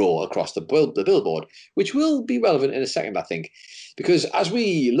grow across the billboard, which will be relevant in a second, I think. Because as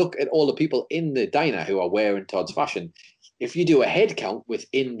we look at all the people in the diner who are wearing Todd's fashion, if you do a head count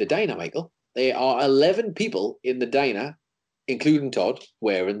within the diner, Michael, there are 11 people in the diner, including Todd,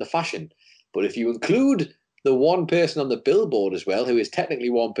 wearing the fashion. But if you include the one person on the billboard as well, who is technically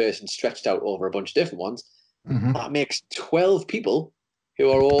one person stretched out over a bunch of different ones, that makes 12 people who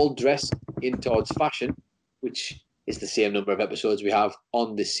are all dressed in Todd's fashion, which is the same number of episodes we have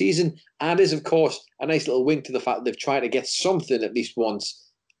on this season, and is, of course, a nice little wink to the fact that they've tried to get something at least once,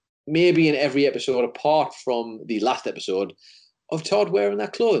 maybe in every episode, apart from the last episode, of Todd wearing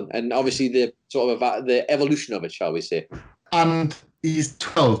that clothing. And obviously the sort of the evolution of it, shall we say. And he's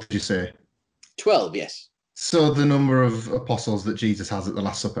 12, did you say? 12, yes. So the number of apostles that Jesus has at the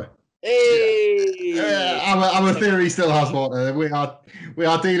Last Supper. Hey! Our theory still has water. We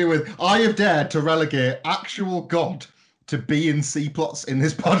are dealing with. I have dared to relegate actual God to B and C plots in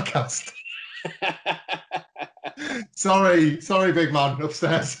this podcast. sorry, big man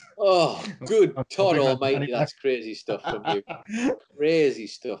upstairs. Oh, good Todd Almighty! That's crazy stuff from you. Crazy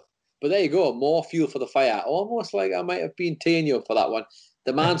stuff. But there you go. More fuel for the fire. Almost like I might have been teeing you up for that one.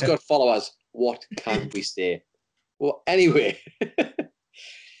 The man's got followers. What can we say? Well, anyway,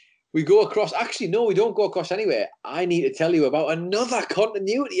 we go across. Actually, no, we don't go across anywhere. I need to tell you about another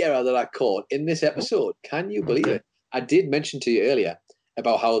continuity error that I caught in this episode. Can you believe it? I did mention to you earlier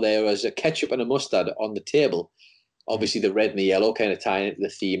about how there was a ketchup and a mustard on the table. Obviously, the red and the yellow kind of tying into the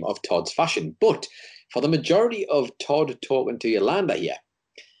theme of Todd's fashion. But for the majority of Todd talking to Yolanda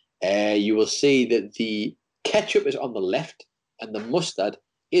here, you will see that the ketchup is on the left and the mustard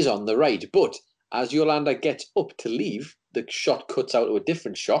is on the right. But as Yolanda gets up to leave, the shot cuts out to a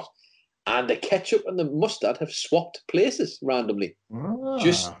different shot, and the ketchup and the mustard have swapped places randomly.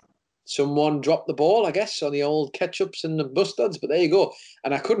 Just someone dropped the ball, I guess, on the old ketchups and the mustards, but there you go.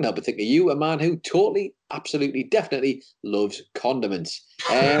 And I couldn't help but think of you, a man who totally, absolutely, definitely loves condiments.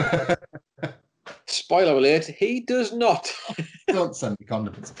 Spoiler alert, he does not. Don't send me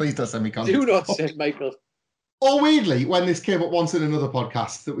condiments. Please don't send me condiments. Do not send Michael. Or weirdly, when this came up once in another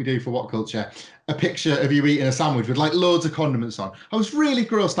podcast that we do for What Culture, a picture of you eating a sandwich with like loads of condiments on. I was really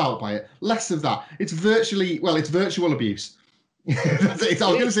grossed out by it. Less of that. It's virtual abuse. I was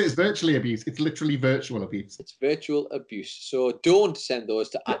going to say it's virtually abuse. It's literally virtual abuse. It's virtual abuse. So don't send those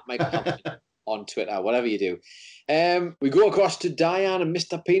to @MikeHampton on Twitter, whatever you do. We go across to Diane and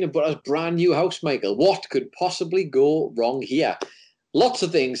Mr. Peanut Butter's brand new house, Michael. What could possibly go wrong here? Lots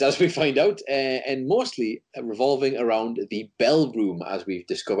of things, as we find out, and mostly revolving around the bell room, as we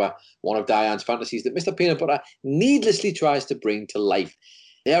discover one of Diane's fantasies that Mr. Peanut Butter needlessly tries to bring to life.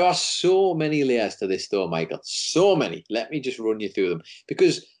 There are so many layers to this, though, Michael. So many. Let me just run you through them.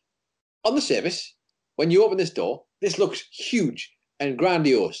 Because on the surface, when you open this door, this looks huge and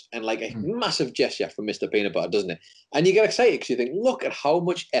grandiose and like a massive gesture from Mr. Peanut Butter, doesn't it? And you get excited because you think, look at how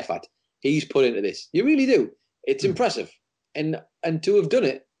much effort he's put into this. You really do. It's impressive. And to have done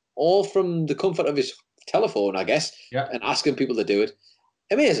it all from the comfort of his telephone, I guess, and asking people to do it,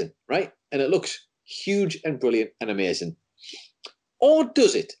 amazing, right? And it looks huge and brilliant and amazing. Or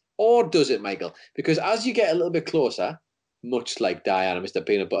does it? Or does it, Michael? Because as you get a little bit closer, much like Diane and Mr.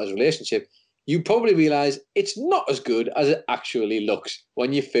 Peanut Butter's relationship, you probably realise it's not as good as it actually looks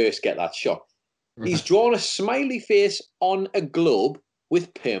when you first get that shot. He's drawn a smiley face on a globe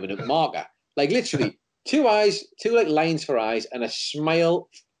with permanent marker. Like literally, two eyes, two like lines for eyes, and a smile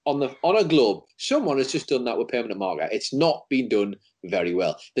on a globe. Someone has just done that with permanent marker. It's not been done very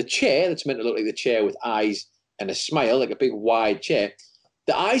well. The chair that's meant to look like the chair with eyes and a smile, like a big wide chair,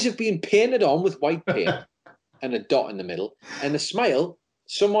 the eyes have been painted on with white paint and a dot in the middle. And the smile,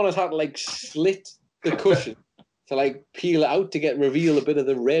 someone has had to like slit the cushion to like peel it out to reveal a bit of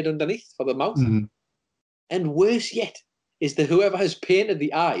the red underneath for the mouth. Mm-hmm. And worse yet is that whoever has painted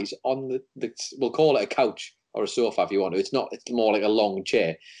the eyes on the we'll call it a couch or a sofa if you want to. It's not. It's more like a long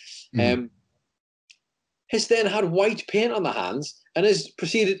chair. Has then had white paint on the hands and has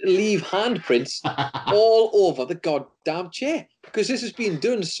proceeded to leave handprints all over the goddamn chair because this has been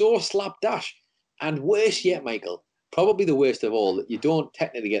done so slapdash. And worse yet, Michael, probably the worst of all, that you don't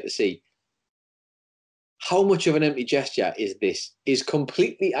technically get to see how much of an empty gesture is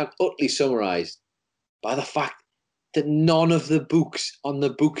completely and utterly summarised by the fact that none of the books on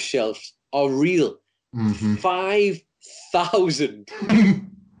the bookshelves are real. 5,000.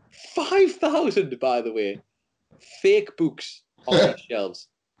 5,000, by the way. Fake books on the shelves.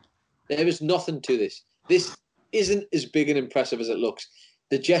 There is nothing to this. This isn't as big and impressive as it looks.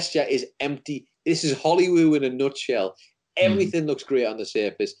 The gesture is empty. This is Hollywood in a nutshell. Everything looks great on the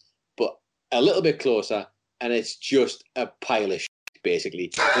surface, but a little bit closer, and it's just a pile of shit, basically.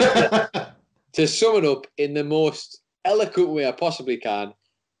 To sum it up in the most eloquent way I possibly can,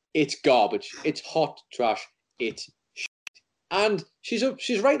 it's garbage. It's hot trash. It's shit. And she's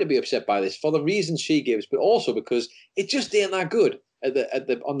right to be upset by this for the reasons she gives, but also because it just ain't that good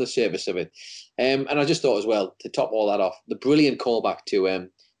on the surface of it. And I just thought as well, to top all that off, the brilliant callback to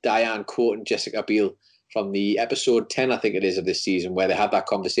Diane quoting Jessica Biel from the episode 10, I think it is, of this season, where they had that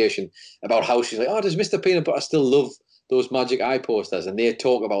conversation about how she's like, oh, does Mr. Peanut Butter still love those magic eye posters? And they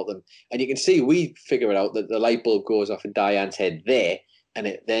talk about them. And you can see, we figure it out, that the light bulb goes off in Diane's head there, and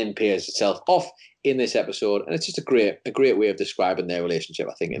it then pays itself off in this episode. And it's just a great way of describing their relationship,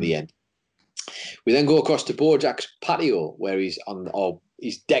 I think, in the end. We then go across to Bojack's patio, where he's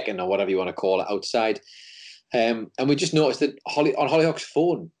decking, or whatever you want to call it, outside. And we just noticed that on Hollyhock's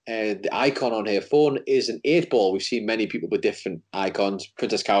phone, the icon on her phone is an 8-ball. We've seen many people with different icons.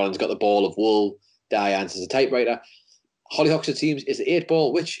 Princess Caroline's got the ball of wool. Diane's is a typewriter. Hollyhocks, it seems, is the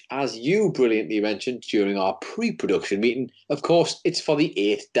 8-ball, which, as you brilliantly mentioned during our pre-production meeting, of course, it's for the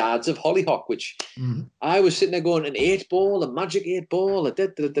 8 dads of Hollyhock, which I was sitting there going, an 8-ball, a magic 8-ball,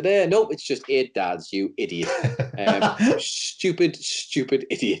 Nope, it's just 8 dads, you idiot. Stupid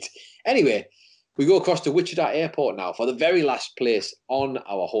idiot. Anyway, we go across to Wichita Airport now for the very last place on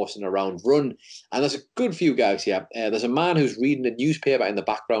our Horsing Around run. And there's a good few guys here. There's a man who's reading a newspaper in the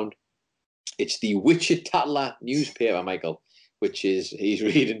background. It's the Wichita newspaper, Michael, which is he's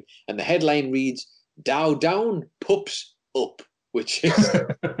reading. And the headline reads, Dow down, pups up, which is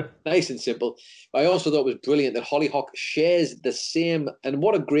nice and simple. I also thought it was brilliant that Hollyhock shares the same, and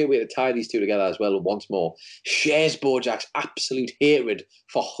what a great way to tie these two together as well once more, shares Bojack's absolute hatred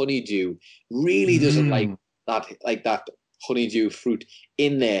for honeydew. Really doesn't like that honeydew fruit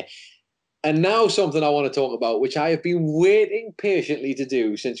in there. And now something I want to talk about, which I have been waiting patiently to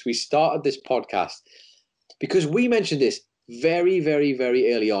do since we started this podcast, because we mentioned this very, very,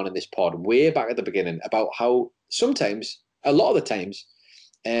 very early on in this pod, way back at the beginning, about how sometimes, a lot of the times,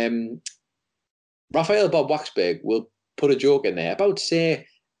 Raphael Bob Waxberg will put a joke in there about, say,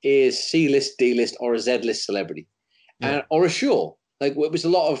 a C-list, D-list, or a Z-list celebrity, or a show. Like, it was a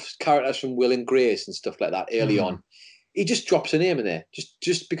lot of characters from Will and Grace and stuff like that early on. He just drops a name in there,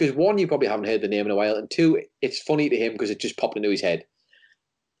 just because, one, you probably haven't heard the name in a while, and two, it's funny to him because it just popped into his head.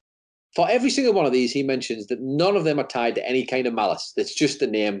 For every single one of these, he mentions that none of them are tied to any kind of malice. That's just a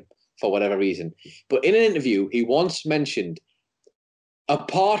name for whatever reason. But in an interview, he once mentioned,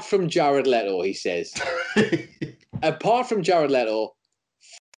 apart from Jared Leto, he says, apart from Jared Leto,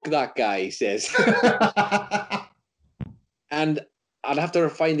 f*** that guy, he says. And I'd have to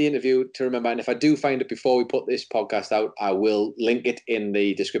find the interview to remember. And if I do find it before we put this podcast out, I will link it in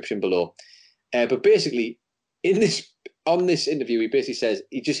the description below. But basically, on this interview, he basically says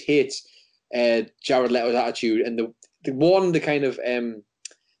he just hates Jared Leto's attitude and the kind of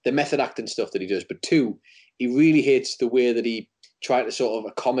the method acting stuff that he does. But two, he really hates the way that he tried to sort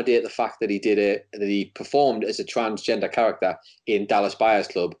of accommodate the fact that he performed as a transgender character in Dallas Buyers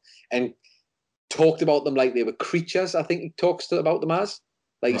Club and talked about them like they were creatures. I think he talks about them as,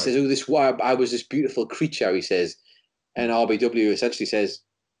 like, right. He says, I was this beautiful creature, he says, and RBW essentially says,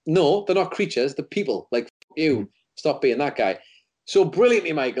 no, they're not creatures, they're people. Like, you, stop being that guy. So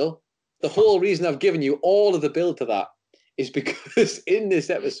brilliantly, Michael, the whole reason I've given you all of the build to that is because in this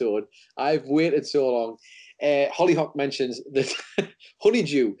episode, I've waited so long. Hollyhock mentions that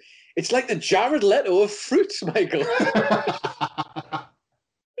honeydew, it's like the Jared Leto of fruits, Michael.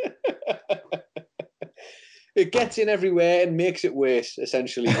 It gets in everywhere and makes it worse,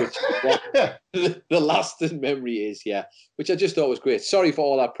 essentially, which is what the lasting memory is, which I just thought was great. Sorry for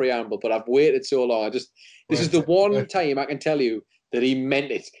all that preamble, but I've waited so long. This is the one time I can tell you that he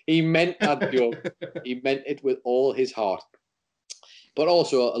meant it. He meant that joke. He meant it with all his heart. But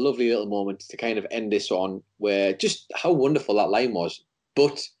also a lovely little moment to kind of end this on, where just how wonderful that line was.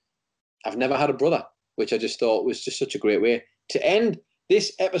 But I've never had a brother, which I just thought was just such a great way to end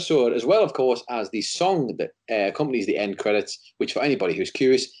this episode, as well, of course, as the song that accompanies the end credits, which for anybody who's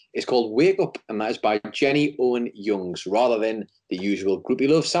curious is called Wake Up, and that is by Jenny Owen Youngs, rather than the usual Groupie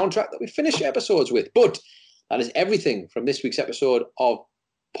Love soundtrack that we finish episodes with. But that is everything from this week's episode of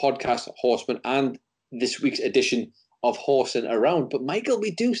Podcast Horseman and this week's edition of Horsing Around. But Michael,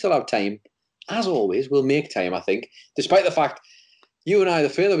 we do still have time. As always, we'll make time, I think, despite the fact you and I, the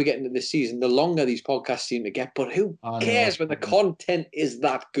further we get into this season, the longer these podcasts seem to get. But who cares when the content is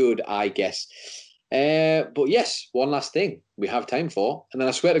that good, I guess. But yes, one last thing we have time for. And then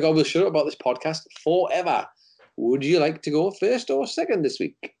I swear to God, we'll shut up about this podcast forever. Would you like to go first or second this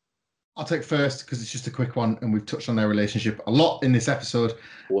week? I'll take first because it's just a quick one. And we've touched on their relationship a lot in this episode.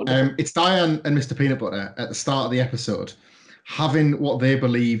 It's Diane and Mr. Peanut Butter at the start of the episode having what they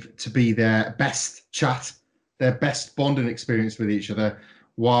believe to be their best chat, their best bonding experience with each other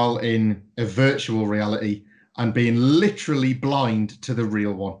while in a virtual reality and being literally blind to the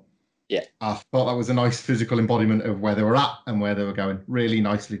real one. Yeah. I thought that was a nice physical embodiment of where they were at and where they were going. Really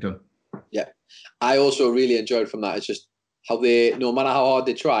nicely done. Yeah. I also really enjoyed from that. It's just how they, no matter how hard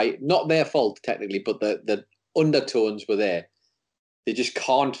they try, not their fault technically, but the undertones were there. They just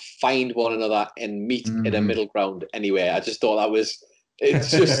can't find one another and meet in a middle ground anywhere. I just thought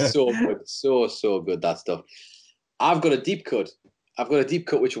it's just so good. So good, that stuff. I've got a deep cut.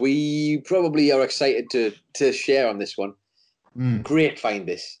 Which we probably are excited to share on this one. Great find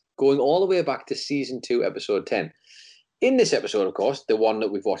this. Going all the way back to season 2, episode 10. In this episode, of course, the one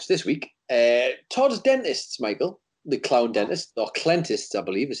that we've watched this week, Todd's dentists, Michael, the clown dentist, or Clentists, I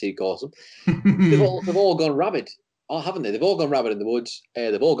believe, as he calls them, they've all gone rabid, haven't they? They've all gone rabid in the woods.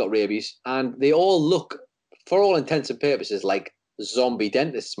 They've all got rabies, and they all look for all intents and purposes, like zombie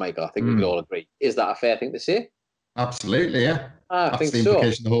dentists, Michael. I think we could all agree. Is that a fair thing to say? Absolutely, yeah. I think the so.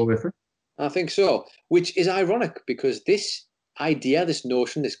 implication the whole way through. I think so, which is ironic because this idea, this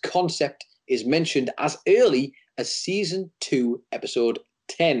notion, this concept is mentioned as early as season 2, episode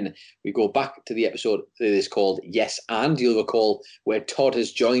 10. We go back to the episode that is called Yes And. You'll recall where Todd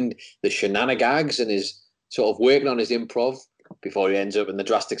has joined the shenanigans and is sort of working on his improv before he ends up in the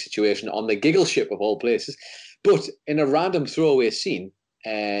drastic situation on the giggle ship of all places. But in a random throwaway scene,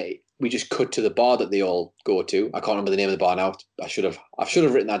 we just cut to the bar that they all go to. I can't remember the name of the bar now. I should have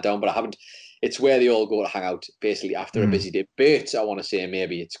written that down, but I haven't. It's where they all go to hang out, basically after a busy day. Bates, I want to say,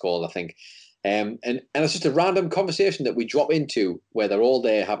 maybe it's called, I think. And it's just a random conversation that we drop into where they're all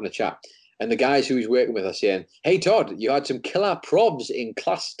there having a chat. And the guys who he's working with are saying, "Hey, Todd, you had some killer probs in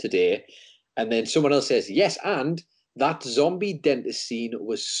class today." And then someone else says, "Yes, and that zombie dentist scene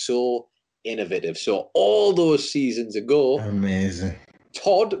was so innovative." So all those seasons ago, amazing.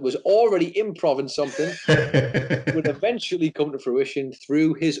 Todd was already improvising something would eventually come to fruition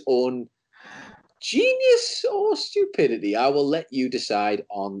through his own genius or stupidity. I will let you decide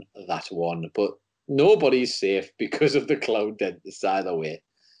on that one, but nobody's safe because of the clown dentist either way.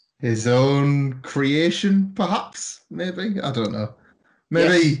 His own creation, perhaps, maybe? I don't know.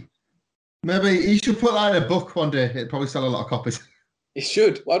 Maybe he should put that in a book one day. It'd probably sell a lot of copies. He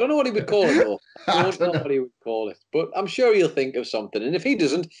should. Well, I don't know what he would call it, though. I don't know what he would call it. But I'm sure he'll think of something. And if he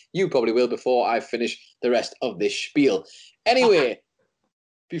doesn't, you probably will before I finish the rest of this spiel. Anyway,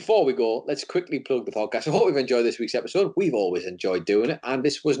 before we go, let's quickly plug the podcast. I hope you've enjoyed this week's episode. We've always enjoyed doing it, and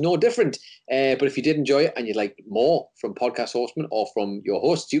this was no different. But if you did enjoy it and you'd like more from Podcast Horseman or from your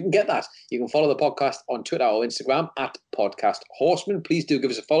hosts, you can get that. You can follow the podcast on Twitter or Instagram at Podcast Horseman. Please do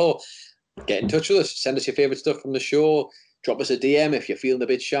give us a follow. Get in touch with us. Send us your favourite stuff from the show. Drop us a DM if you're feeling a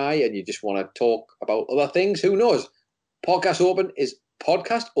bit shy and you just want to talk about other things. Who knows? Podcast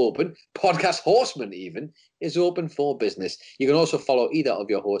Horseman even is open for business. You can also follow either of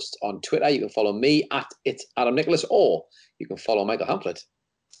your hosts on Twitter. You can follow me at It's Adam Nicholas, or you can follow Michael Hamflett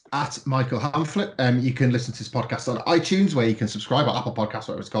at Michael Hamflett. You can listen to this podcast on iTunes, where you can subscribe, or Apple Podcasts,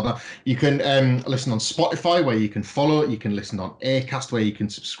 whatever it's called now. You can listen on Spotify, where you can follow. You can listen on Acast, where you can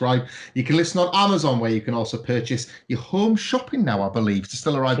subscribe. You can listen on Amazon, where you can also purchase your home shopping now, I believe, to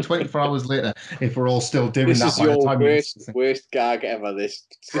still arrive 24 hours later, if we're all still doing this that. This is your worst gag ever, this.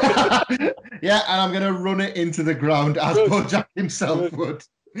 Yeah, and I'm going to run it into the ground, as Bojack himself would.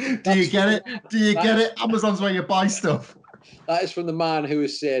 Do you get it? Do you get it? Amazon's where you buy stuff. That is from the man who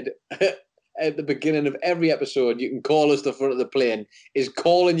has said at the beginning of every episode, "You can call us the front of the plane," is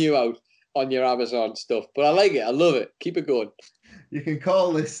calling you out on your Amazon stuff. But I like it. I love it. Keep it going. You can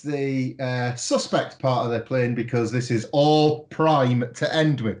call this the suspect part of the plane, because this is all prime to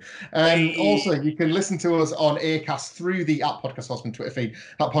end with. Also, you can listen to us on Acast through the @Podcast Horseman Twitter feed.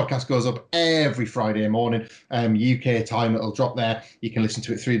 That podcast goes up every Friday morning, UK time. It'll drop there. You can listen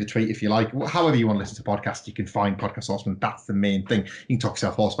to it through the tweet if you like. However you want to listen to podcasts, you can find Podcast Horseman. That's the main thing. You can talk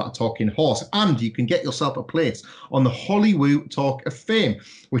yourself horse about Talking Horse, and you can get yourself a place on the Hollywood Talk of Fame,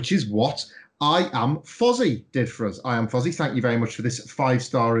 which is what I Am Fozzie did for us. I Am Fozzie, thank you very much for this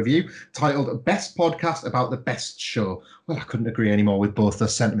 5-star review titled Best Podcast About the Best Show. Well, I couldn't agree anymore with both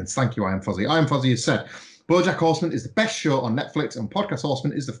those sentiments. Thank you, I Am Fozzie. I Am Fozzie has said, BoJack Horseman is the best show on Netflix, and Podcast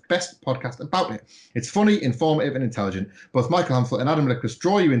Horseman is the best podcast about it. It's funny, informative, and intelligent. Both Michael Hamflett and Adam Nicholas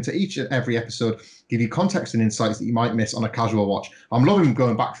draw you into each and every episode, give you context and insights that you might miss on a casual watch. I'm loving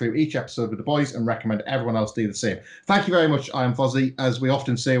going back through each episode with the boys and recommend everyone else do the same. Thank you very much, I Am Fozzie. As we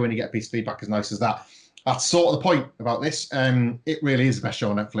often say when you get a piece of feedback as nice as that, that's sort of the point about this. It really is the best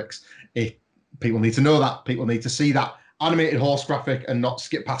show on Netflix. People need to know that. People need to see that animated horse graphic and not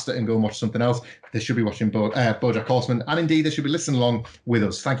skip past it and go and watch something else. They should be watching BoJack Horseman, and indeed they should be listening along with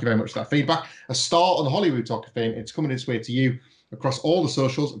us. Thank you very much for that feedback. A star on the Hollywood Talk of Fame. It's coming its way to you across all the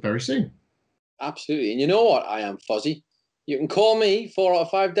socials very soon. Absolutely. And you know what, I Am Fozzie? You can call me 4 out of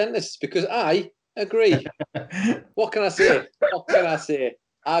 5 dentists, because I agree. What can I say? What can I say?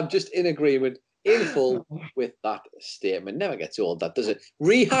 I'm just in agreement, in full, with that statement. Never gets old, that, does it?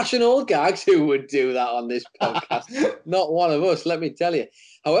 Rehashing old gags, who would do that on this podcast? Not one of us, let me tell you.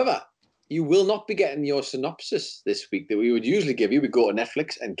 However, you will not be getting your synopsis this week that we would usually give you. We go to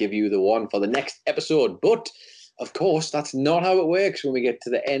Netflix and give you the one for the next episode. But, of course, that's not how it works when we get to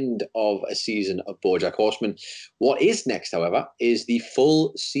the end of a season of BoJack Horseman. What is next, however, is the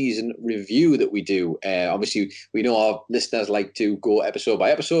full season review that we do. Obviously, we know our listeners like to go episode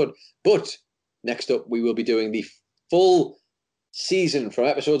by episode, but next up, we will be doing the full season from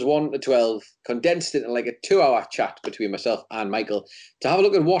episodes 1 to 12, condensed into like a 2-hour chat between myself and Michael to have a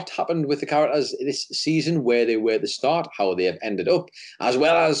look at what happened with the characters this season, where they were at the start, how they have ended up, as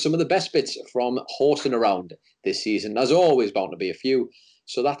well as some of the best bits from horsing around this season. There's always bound to be a few.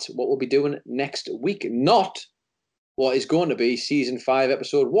 So that's what we'll be doing next week. Not what is going to be season 5,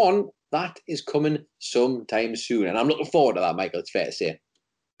 episode 1. That is coming sometime soon. And I'm looking forward to that, Michael, it's fair to say.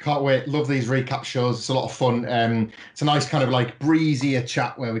 Can't wait. Love these recap shows. It's a lot of fun. It's a nice kind of like breezier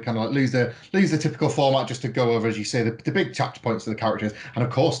chat where we kind of like lose the typical format just to go over, as you say, the big chapter points of the characters. And of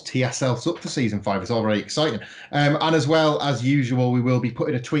course, TSL's up for season 5. It's all very exciting. And as well as usual, we will be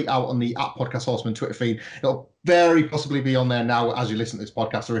putting a tweet out on the @Podcast Horseman Twitter feed. It'll very possibly be on there now as you listen to this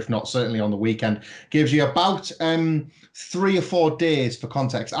podcast, or if not, certainly on the weekend. Gives you about 3 or 4 days for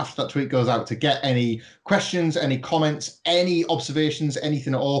context after that tweet goes out to get any questions, any comments, any observations,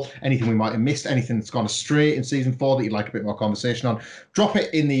 anything at all, anything we might have missed, anything that's gone astray in season 4 that you'd like a bit more conversation on. Drop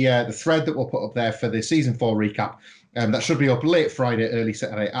it in the thread that we'll put up there for the season 4 recap. That should be up late Friday, early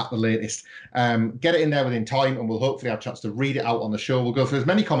Saturday at the latest. Get it in there within time, and we'll hopefully have a chance to read it out on the show. We'll go through as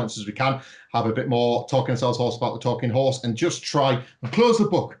many comments as we can, have a bit more Talking Ourselves Horse about the Talking Horse, and just try and close the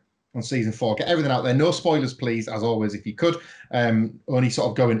book on season 4. Get everything out there. No spoilers, please, as always, if you could. Only sort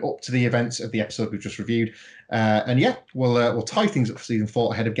of going up to the events of the episode we've just reviewed. And yeah, we'll tie things up for season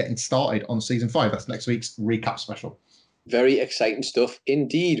 4 ahead of getting started on season 5. That's next week's recap special. Very exciting stuff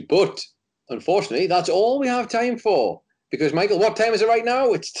indeed, but unfortunately, that's all we have time for. Because, Michael, what time is it right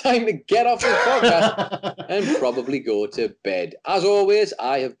now? It's time to get off this podcast and probably go to bed. As always,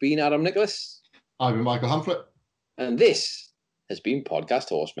 I have been Adam Nicholas. I've been Michael Hamflett. And this has been Podcast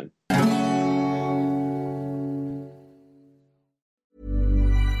Horseman.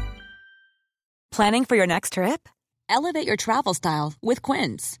 Planning for your next trip? Elevate your travel style with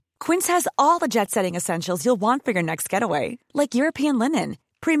Quince. Quince has all the jet-setting essentials you'll want for your next getaway, like European linen,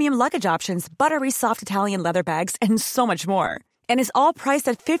 premium luggage options, buttery soft Italian leather bags, and so much more. And is all priced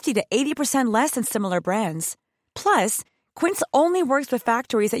at 50 to 80% less than similar brands. Plus, Quince only works with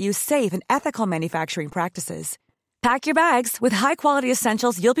factories that use safe and ethical manufacturing practices. Pack your bags with high-quality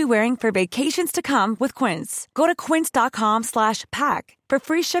essentials you'll be wearing for vacations to come with Quince. Go to quince.com/pack for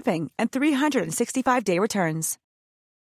free shipping and 365-day returns.